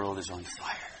because the world is on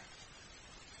fire.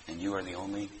 And you are the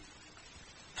only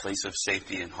place of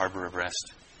safety and harbor of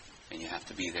rest. And you have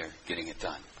to be there getting it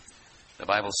done. The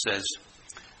Bible says,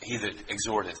 he that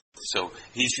exhorteth. So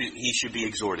he should be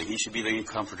exhorting. He should be the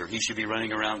comforter. He should be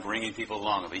running around bringing people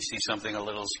along. If he sees something a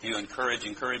little askew, encourage.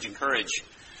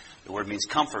 The word means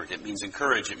comfort. It means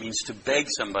encourage. It means to beg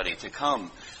somebody to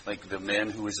come. Like the man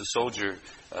who was a soldier,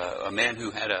 a man who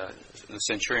had a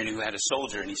centurion who had a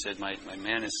soldier, and he said, my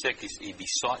man is sick. He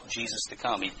besought Jesus to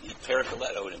come. He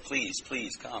parakaletoed him,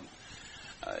 please come.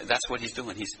 That's what he's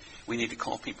doing. We need to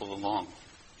call people along.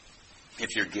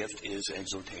 If your gift is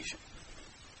exhortation.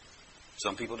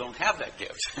 Some people don't have that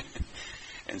gift.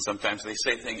 And sometimes they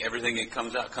say everything that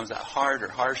comes out hard or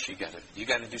harsh. You got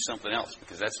to do something else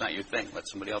because that's not your thing. Let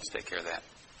somebody else take care of that.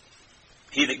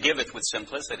 He that giveth with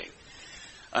simplicity.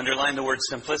 Underline the word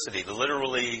simplicity.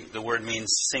 Literally, the word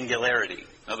means singularity.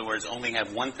 In other words, only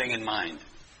have one thing in mind.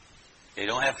 They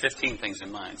don't have 15 things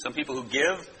in mind. Some people who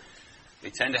give, they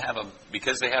tend to have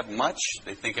because they have much,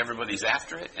 they think everybody's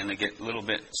after it, and they get a little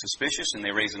bit suspicious, and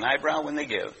they raise an eyebrow when they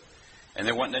give. And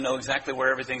they're wanting to know exactly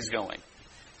where everything's going.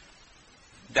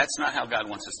 That's not how God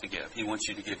wants us to give. He wants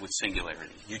you to give with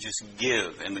singularity. You just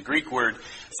give. And the Greek word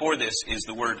for this is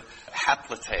the word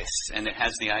haplates, and it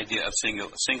has the idea of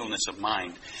singleness of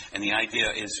mind. And the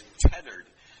idea is tethered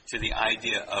to the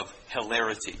idea of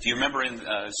hilarity. Do you remember in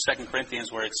 2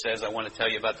 Corinthians where it says, I want to tell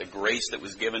you about the grace that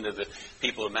was given to the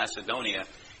people of Macedonia?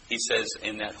 He says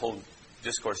in that whole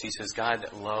discourse, he says, God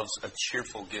loves a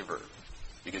cheerful giver.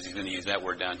 Because he's going to use that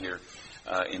word down here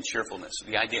in cheerfulness.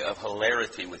 The idea of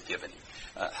hilarity with giving.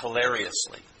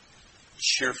 Hilariously,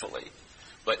 cheerfully.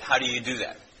 But how do you do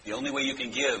that? The only way you can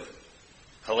give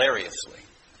hilariously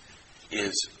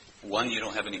is, one, you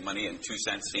don't have any money, and 2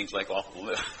 cents seems like awful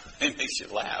little. It makes you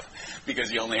laugh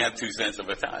because you only have 2 cents of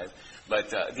a tithe. But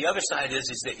the other side is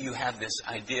that you have this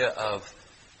idea of,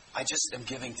 I just am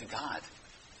giving to God.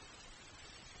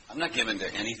 I'm not giving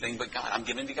to anything but God. I'm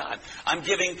giving to God. I'm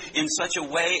giving in such a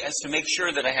way as to make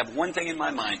sure that I have one thing in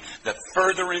my mind, the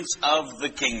furtherance of the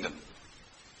kingdom.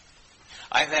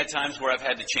 I've had times where I've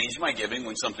had to change my giving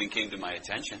when something came to my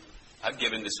attention. I've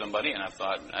given to somebody, and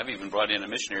I've even brought in a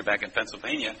missionary back in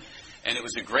Pennsylvania, and it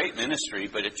was a great ministry,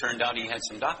 but it turned out he had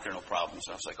some doctrinal problems.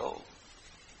 So I was like, oh.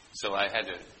 So I had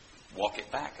to walk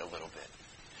it back a little bit.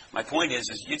 My point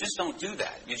is you just don't do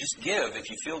that. You just give if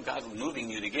you feel God moving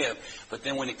you to give. But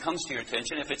then when it comes to your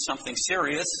attention, if it's something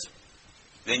serious,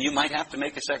 then you might have to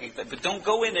make a second. But don't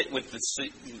go in it with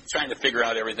trying to figure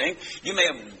out everything. You may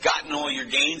have gotten all your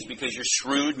gains because you're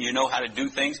shrewd and you know how to do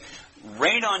things.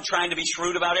 Rein on trying to be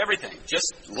shrewd about everything.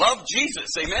 Just love Jesus.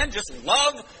 Amen? Just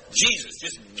love Jesus.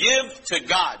 Just give to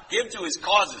God. Give to His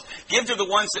causes. Give to the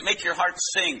ones that make your heart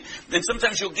sing. Then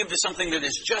sometimes you'll give to something that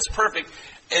is just perfect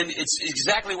and it's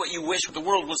exactly what you wish the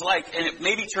world was like, and it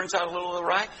maybe turns out a little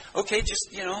awry. Okay,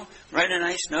 just, write a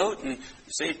nice note and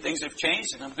say things have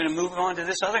changed and I'm going to move on to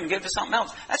this other and give to something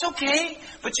else. That's okay,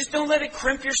 but just don't let it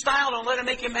crimp your style. Don't let it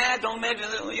make you mad. Don't let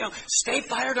it, stay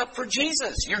fired up for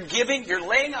Jesus. You're giving, you're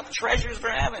laying up treasures for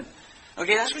heaven.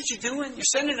 Okay, that's what you're doing. You're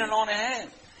sending it on ahead.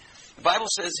 The Bible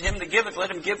says, him that giveth,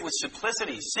 let him give with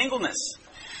simplicity, singleness.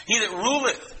 He that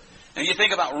ruleth. And you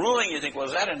think about ruling, you think, well,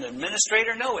 is that an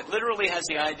administrator? No, it literally has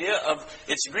the idea of,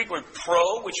 it's the Greek word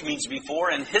pro, which means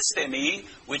before, and histemi,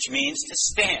 which means to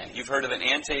stand. You've heard of an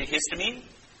antihistamine?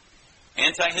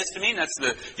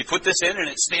 Antihistamine, you put this in and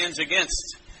it stands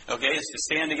against. Okay, it's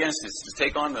to stand against, it's to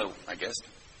take on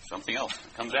something else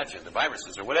that comes at you, the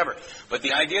viruses or whatever. But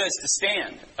the idea is to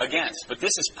stand against. But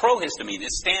this is prohistamine,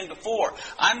 it's stand before.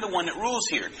 I'm the one that rules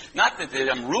here. Not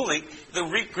that I'm ruling,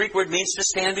 the Greek word means to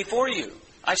stand before you.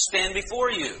 I stand before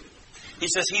you. He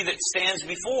says, he that stands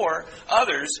before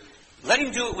others, let him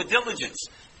do it with diligence.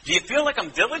 Do you feel like I'm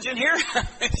diligent here?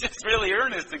 It's just really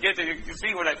earnest to get to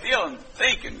see what I feel and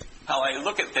think and how I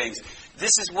look at things.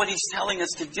 This is what he's telling us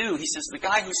to do. He says, the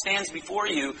guy who stands before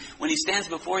you, when he stands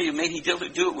before you, may he do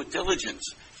it with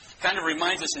diligence. Kind of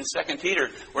reminds us in 2 Peter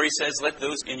where he says, let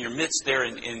those in your midst there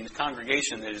in the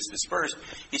congregation that is dispersed,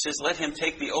 he says, let him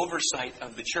take the oversight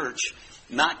of the church,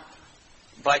 not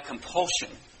by compulsion,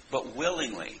 but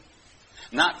willingly.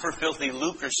 Not for filthy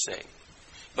lucre's sake,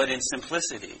 but in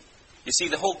simplicity. You see,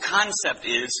 the whole concept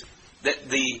is that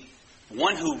the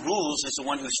one who rules is the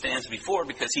one who stands before,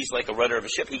 because he's like a rudder of a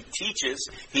ship. He teaches,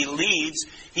 he leads,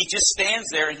 he just stands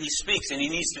there and he speaks, and he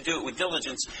needs to do it with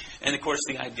diligence. And of course,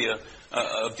 the idea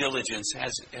of diligence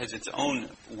has its own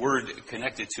word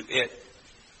connected to it.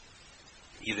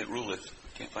 He that ruleth,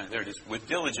 can't find it, there it is. With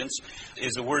diligence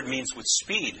is the word means with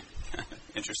speed,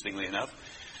 interestingly enough,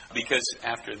 because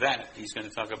after that, he's going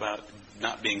to talk about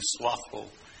not being slothful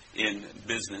in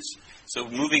business. So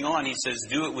moving on, he says,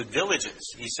 do it with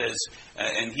diligence. He says,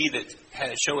 and he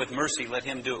that showeth mercy, let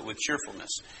him do it with cheerfulness.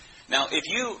 Now, if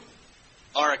you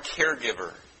are a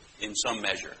caregiver in some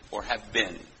measure, or have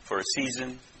been for a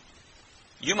season,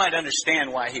 you might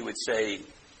understand why he would say,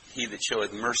 he that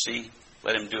showeth mercy,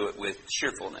 let him do it with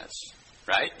cheerfulness.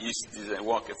 Right? You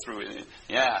walk it through it.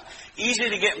 Yeah. Easy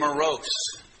to get morose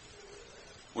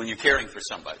when you're caring for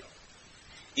somebody.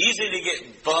 Easy to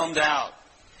get bummed out.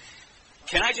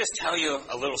 Can I just tell you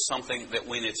a little something that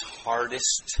when it's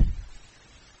hardest,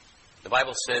 the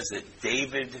Bible says that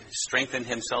David strengthened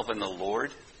himself in the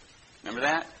Lord. Remember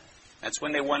that? That's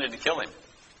when they wanted to kill him.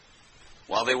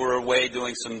 While they were away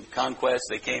doing some conquests,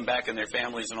 they came back and their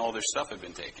families and all their stuff had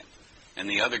been taken. And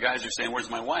the other guys are saying, where's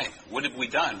my wife? What have we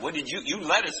done? What did you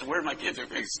led us? Where are my kids?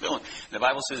 Still, the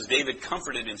Bible says David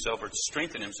comforted himself or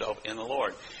strengthened himself in the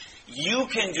Lord. You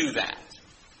can do that.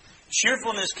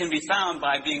 Cheerfulness can be found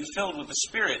by being filled with the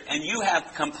Spirit, and you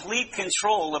have complete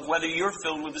control of whether you're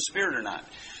filled with the Spirit or not.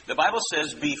 The Bible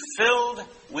says, be filled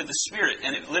with the Spirit,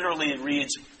 and it literally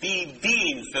reads, be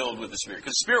being filled with the Spirit,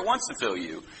 because the Spirit wants to fill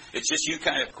you. It's just you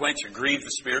kind of quench or grieve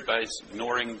the Spirit by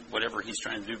ignoring whatever He's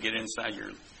trying to do, get inside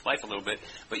your life a little bit.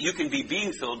 But you can be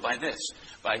being filled by this,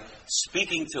 by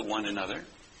speaking to one another,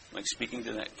 like speaking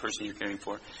to that person you're caring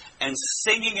for, and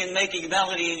singing and making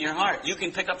melody in your heart. You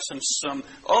can pick up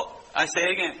I say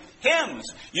it again, hymns.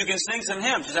 You can sing some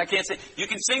hymns. Because I can't say, you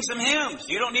can sing some hymns.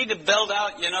 You don't need to belt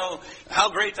out, how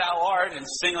great thou art and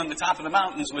sing on the top of the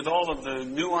mountains with all of the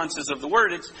nuances of the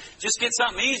word. It's just get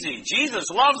something easy. Jesus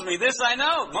loves me. This I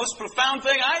know. Most profound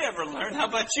thing I ever learned. How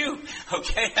about you?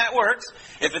 Okay, that works.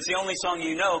 If it's the only song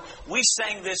you know. We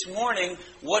sang this morning,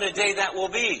 What a Day That Will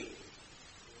Be.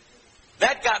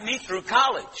 That got me through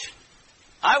college.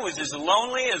 I was as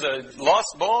lonely as a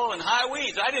lost ball in high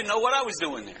weeds. I didn't know what I was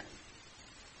doing there.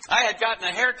 I had gotten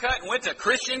a haircut and went to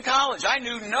Christian college. I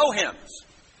knew no hymns.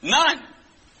 None.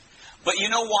 But you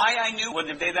know why I knew what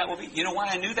a day that will be? You know why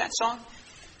I knew that song?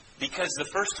 Because the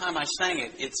first time I sang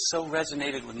it, it so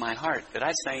resonated with my heart that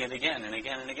I sang it again and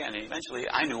again and again. And eventually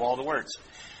I knew all the words.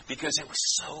 Because it was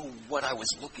so what I was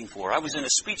looking for. I was in a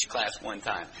speech class one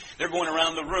time. They're going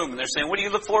around the room and they're saying, what do you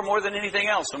look for more than anything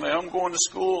else? I'm going to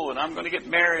school and I'm going to get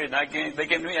married. They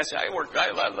give me, I say,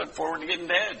 I look forward to getting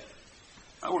dead.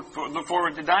 I look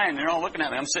forward to dying. They're all looking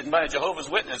at me. I'm sitting by a Jehovah's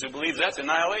Witness who believes that's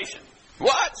annihilation.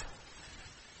 What?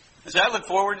 I say, I look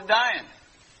forward to dying.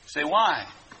 I say, why?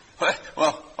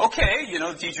 Well, okay,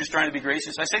 the teacher's trying to be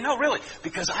gracious. I say, no, really,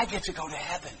 because I get to go to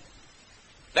heaven.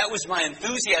 That was my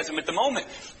enthusiasm at the moment.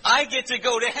 I get to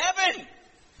go to heaven.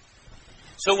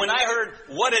 So when I heard,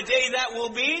 what a day that will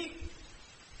be,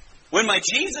 when my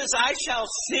Jesus I shall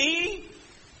see,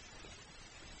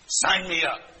 sign me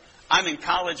up. I'm in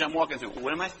college, I'm walking through.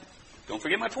 What am I? Don't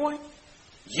forget my point.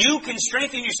 You can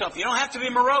strengthen yourself. You don't have to be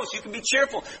morose. You can be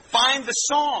cheerful. Find the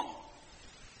song.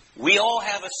 We all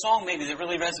have a song maybe that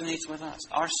really resonates with us.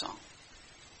 Our song.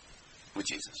 With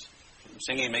Jesus.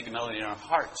 Singing and making melody in our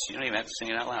hearts. You don't even have to sing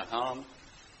it out loud.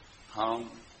 Hum,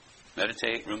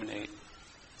 meditate, ruminate.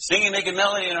 Singing and making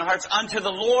melody in our hearts unto the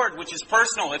Lord, which is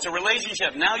personal. It's a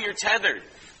relationship. Now you're tethered.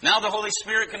 Now the Holy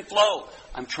Spirit can flow.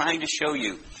 I'm trying to show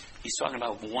you. He's talking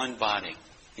about one body.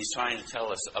 He's trying to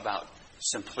tell us about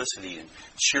simplicity and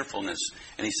cheerfulness.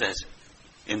 And he says,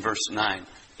 in verse 9,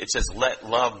 it says, let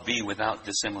love be without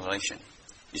dissimulation.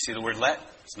 You see the word let?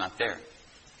 It's not there.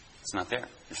 It's not there.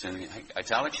 It's in the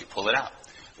italics. You pull it out.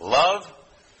 Love,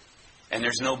 and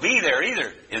there's no be there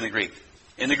either in the Greek.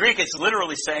 In the Greek, it's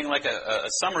literally saying like a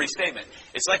summary statement.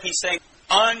 It's like he's saying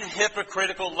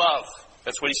unhypocritical love.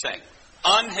 That's what he's saying.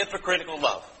 Unhypocritical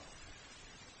love.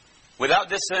 Without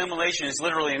dissimulation is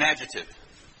literally an adjective.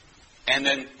 And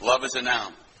then love is a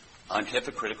noun.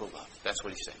 Unhypocritical love. That's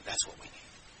what he's saying. That's what we need.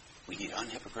 We need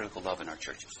unhypocritical love in our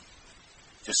churches.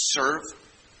 Just serve.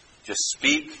 Just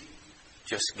speak.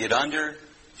 Just get under.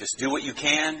 Just do what you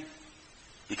can.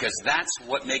 Because that's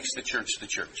what makes the church the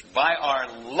church. By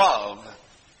our love,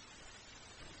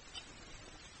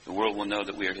 the world will know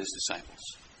that we are His disciples.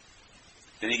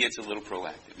 Then he gets a little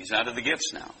proactive. He's out of the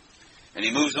gifts now. And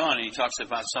he moves on and he talks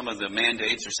about some of the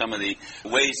mandates or some of the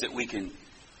ways that we can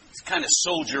kind of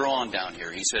soldier on down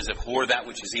here. He says, abhor that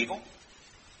which is evil.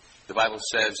 The Bible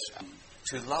says,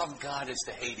 to love God is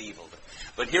to hate evil.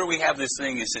 But here we have this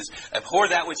thing that says, abhor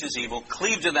that which is evil,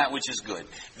 cleave to that which is good.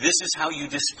 This is how you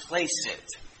displace it.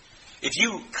 If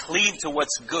you cleave to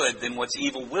what's good, then what's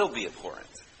evil will be abhorrent,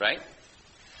 right?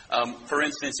 For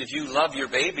instance, if you love your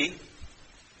baby,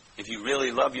 if you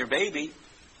really love your baby,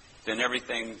 then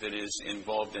everything that is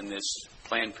involved in this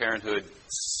Planned Parenthood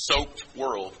soaked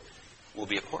world will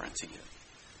be abhorrent to you.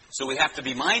 So we have to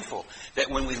be mindful that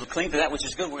when we cling to that which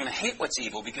is good, we're going to hate what's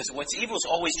evil, because what's evil is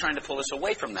always trying to pull us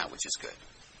away from that which is good.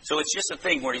 So it's just a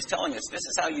thing where he's telling us this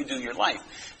is how you do your life.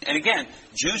 And again,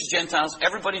 Jews, Gentiles,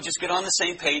 everybody just get on the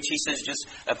same page. He says just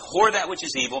abhor that which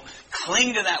is evil,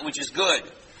 cling to that which is good.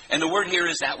 And the word here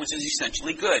is that which is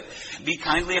essentially good. Be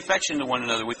kindly affectionate to one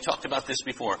another. We've talked about this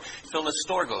before.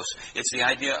 Philistorgos. It's the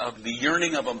idea of the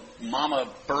yearning of a mama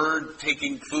bird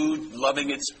taking food, loving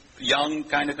its young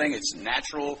kind of thing. It's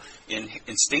natural,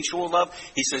 instinctual love.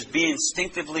 He says be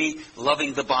instinctively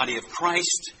loving the body of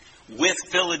Christ with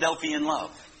Philadelphian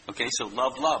love. Okay, so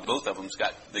love. Both of them's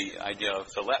got the idea of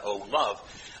phileo, love,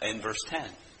 in verse 10.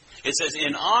 It says,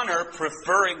 in honor,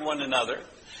 preferring one another,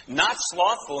 not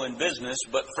slothful in business,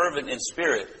 but fervent in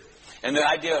spirit. And the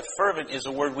idea of fervent is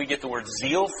a word we get the word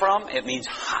zeal from. It means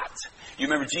hot. You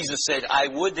remember Jesus said, I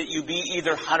would that you be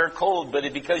either hot or cold, but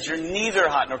because you're neither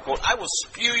hot nor cold, I will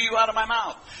spew you out of my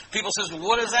mouth. People says,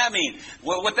 what does that mean?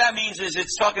 Well, what that means is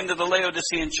it's talking to the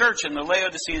Laodicean church, and the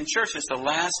Laodicean church is the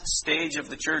last stage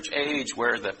of the church age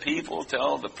where the people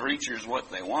tell the preachers what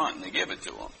they want and they give it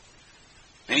to them.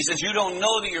 And he says, you don't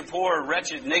know that you're poor,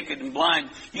 wretched, naked, and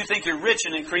blind. You think you're rich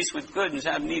and increase with good and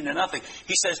have need of nothing.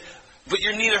 He says, but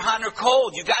you're neither hot nor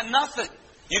cold. You got nothing.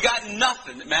 You got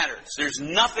nothing that matters. There's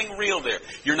nothing real there.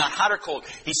 You're not hot or cold.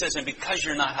 He says, and because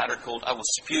you're not hot or cold, I will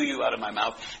spew you out of my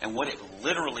mouth. And what it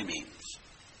literally means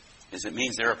is it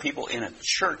means there are people in a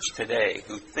church today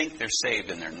who think they're saved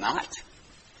and they're not.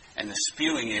 And the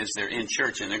spewing is they're in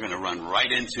church and they're going to run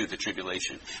right into the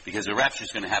tribulation because the rapture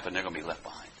is going to happen. They're going to be left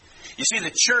behind. You see,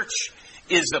 the church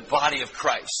is the body of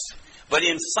Christ. But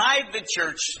inside the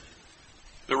church,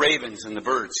 the ravens and the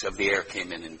birds of the air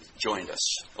came in and joined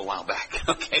us a while back.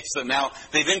 Okay, so now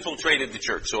they've infiltrated the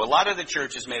church. So a lot of the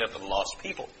church is made up of lost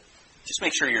people. Just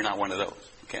make sure you're not one of those,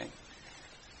 okay?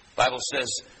 The Bible says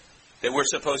that we're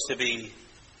supposed to be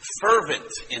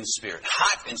fervent in spirit,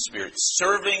 hot in spirit,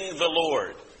 serving the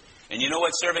Lord. And you know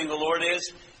what serving the Lord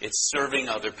is? It's serving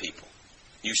other people.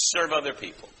 You serve other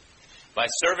people. By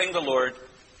serving the Lord,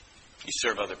 you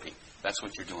serve other people. That's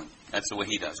what you're doing. That's the way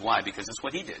He does. Why? Because it's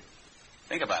what He did.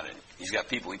 Think about it. He's got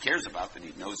people He cares about that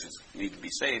He knows need to be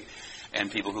saved,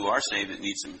 and people who are saved that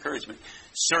need some encouragement.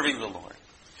 Serving the Lord.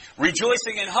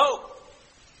 Rejoicing in hope.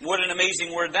 What an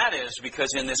amazing word that is,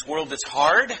 because in this world that's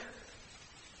hard,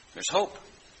 there's hope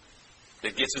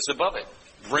that gets us above it,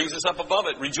 brings us up above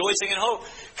it. Rejoicing in hope.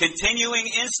 Continuing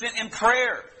instant in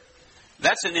prayer.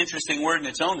 That's an interesting word in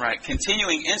its own right.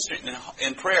 Continuing instant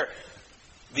in prayer.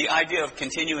 The idea of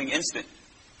continuing instant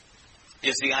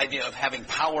is the idea of having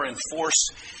power and force.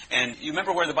 And you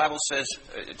remember where the Bible says,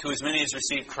 to as many as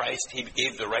received Christ, He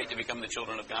gave the right to become the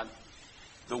children of God?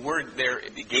 The word there,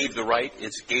 gave the right,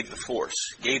 it's gave the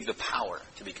force, gave the power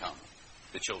to become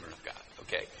the children of God.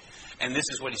 Okay? And this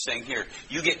is what He's saying here.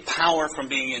 You get power from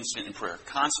being instant in prayer.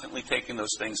 Constantly taking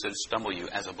those things that stumble you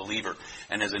as a believer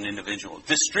and as an individual.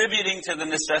 Distributing to the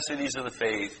necessities of the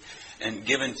faith and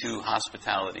given to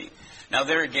hospitality. Now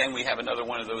there again we have another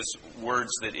one of those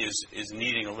words that is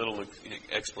needing a little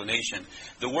explanation.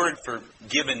 The word for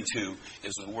given to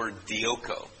is the word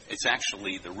dioko. It's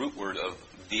actually the root word of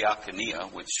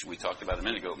diakonia, which we talked about a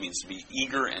minute ago. It means to be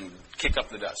eager and kick up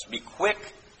the dust. Be quick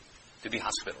to be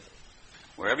hospitable.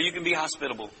 Wherever you can be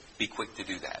hospitable, be quick to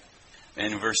do that.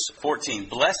 And in verse 14,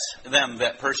 bless them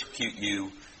that persecute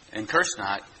you, and curse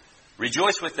not.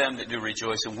 Rejoice with them that do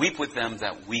rejoice, and weep with them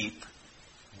that weep.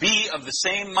 Be of the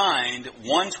same mind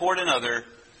one toward another.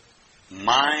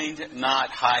 Mind not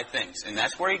high things. And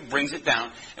that's where he brings it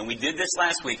down. And we did this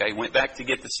last week. I went back to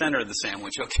get the center of the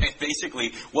sandwich. Okay,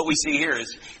 basically what we see here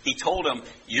is he told them,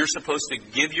 you're supposed to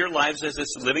give your lives as a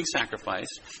living sacrifice.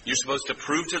 You're supposed to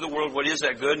prove to the world what is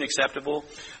that good and acceptable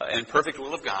and perfect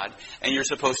will of God. And you're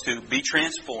supposed to be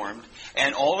transformed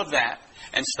and all of that.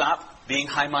 And stop being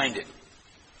high-minded.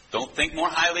 Don't think more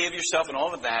highly of yourself and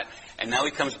all of that. And now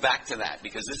he comes back to that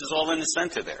because this is all in the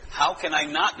center there. How can I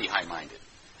not be high-minded?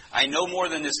 I know more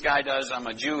than this guy does. I'm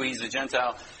a Jew. He's a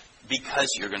Gentile. Because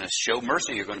you're going to show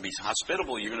mercy. You're going to be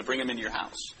hospitable. You're going to bring him into your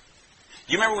house.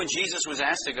 Do you remember when Jesus was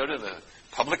asked to go to the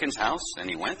publican's house and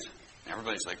he went?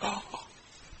 Everybody's like, oh.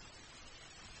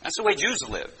 That's the way Jews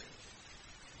lived.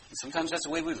 And sometimes that's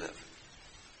the way we live.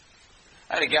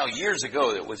 I had a gal years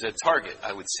ago that was at Target.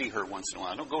 I would see her once in a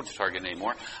while. I don't go to Target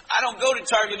anymore. I don't go to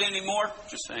Target anymore.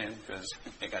 Just saying, because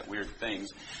they got weird things.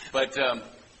 But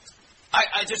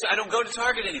I don't go to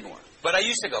Target anymore. But I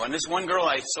used to go. And this one girl,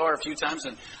 I saw her a few times,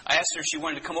 and I asked her if she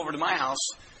wanted to come over to my house,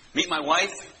 meet my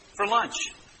wife for lunch.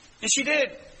 And she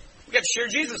did. We got to share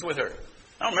Jesus with her.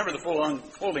 I don't remember the full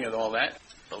unfolding of all that.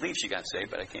 I believe she got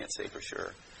saved, but I can't say for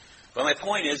sure. But my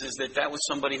point is that was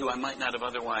somebody who I might not have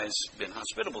otherwise been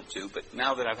hospitable to. But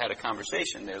now that I've had a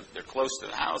conversation, they're close to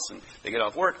the house, and they get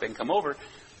off work, they can come over.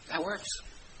 That works.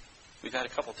 We've had a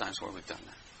couple times where we've done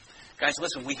that. Guys,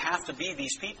 listen, we have to be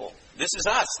these people. This is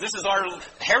us. This is our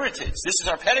heritage. This is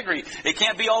our pedigree. It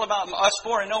can't be all about us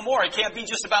four and no more. It can't be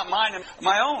just about mine and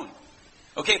my own.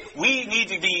 Okay, we need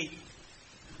to be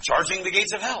charging the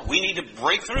gates of hell. We need to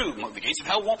break through. The gates of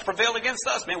hell won't prevail against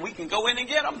us. Man, we can go in and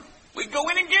get them. We can go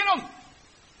in and get them.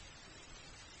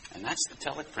 And that's the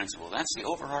telic principle. That's the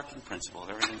overarching principle of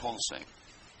everything Paul's saying.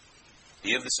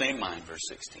 Be of the same mind, verse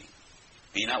 16.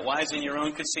 Be not wise in your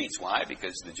own conceits. Why?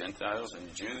 Because the Gentiles and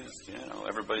the Jews,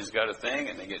 everybody's got a thing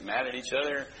and they get mad at each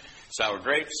other. Sour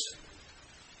grapes.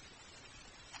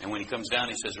 And when he comes down,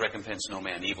 he says, recompense no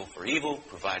man evil for evil.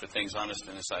 Provide things honest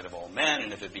in the sight of all men.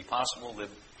 And if it be possible,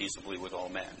 live peaceably with all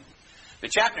men. The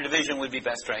chapter division would be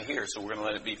best right here, so we're going to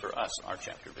let it be for us, our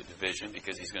chapter division,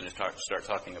 because he's going to start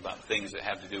talking about things that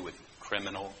have to do with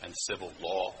criminal and civil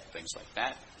law, things like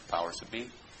that, powers that be.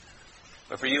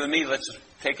 But for you and me, let's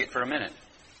take it for a minute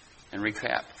and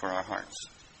recap for our hearts.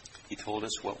 He told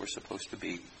us what we're supposed to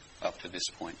be up to this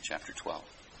point, chapter 12.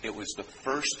 It was the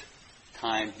first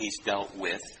time he's dealt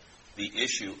with the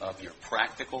issue of your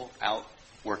practical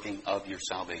outworking of your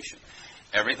salvation.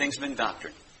 Everything's been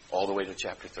doctrine all the way to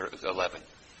chapter 11.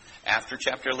 After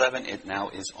chapter 11, it now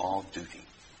is all duty.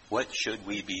 What should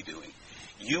we be doing?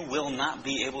 You will not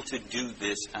be able to do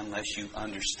this unless you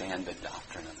understand the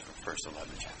doctrine of the first 11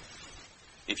 chapters.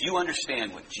 If you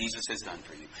understand what Jesus has done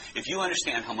for you, if you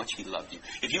understand how much He loved you,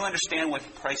 if you understand what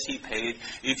price He paid,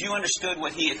 if you understood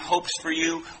what He hopes for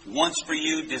you, wants for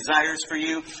you, desires for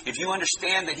you, if you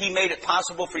understand that He made it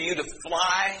possible for you to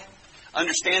fly,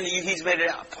 understand that He's made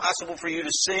it possible for you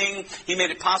to sing, He made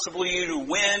it possible for you to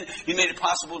win, He made it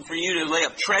possible for you to lay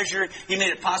up treasure, He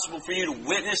made it possible for you to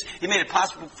witness, He made it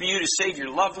possible for you to save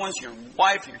your loved ones, your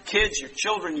wife, your kids, your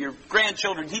children, your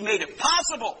grandchildren. He made it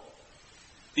possible.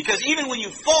 Because even when you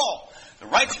fall, the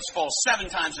righteous falls 7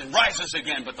 times and rises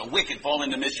again, but the wicked fall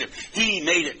into mischief. He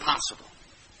made it possible.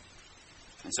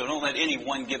 And so don't let any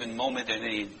one given moment,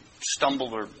 any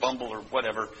stumble or bumble or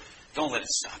whatever, don't let it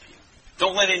stop you.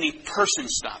 Don't let any person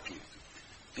stop you.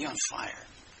 Be on fire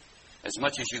as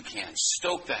much as you can.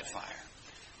 Stoke that fire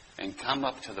and come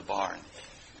up to the bar and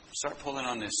start pulling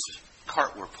on this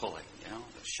cart we're pulling. You know,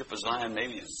 the ship of Zion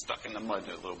maybe is stuck in the mud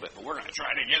a little bit, but we're going to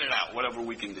try to get it out, whatever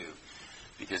we can do.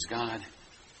 Because God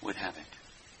would have it.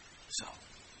 So,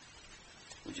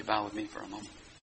 would you bow with me for a moment?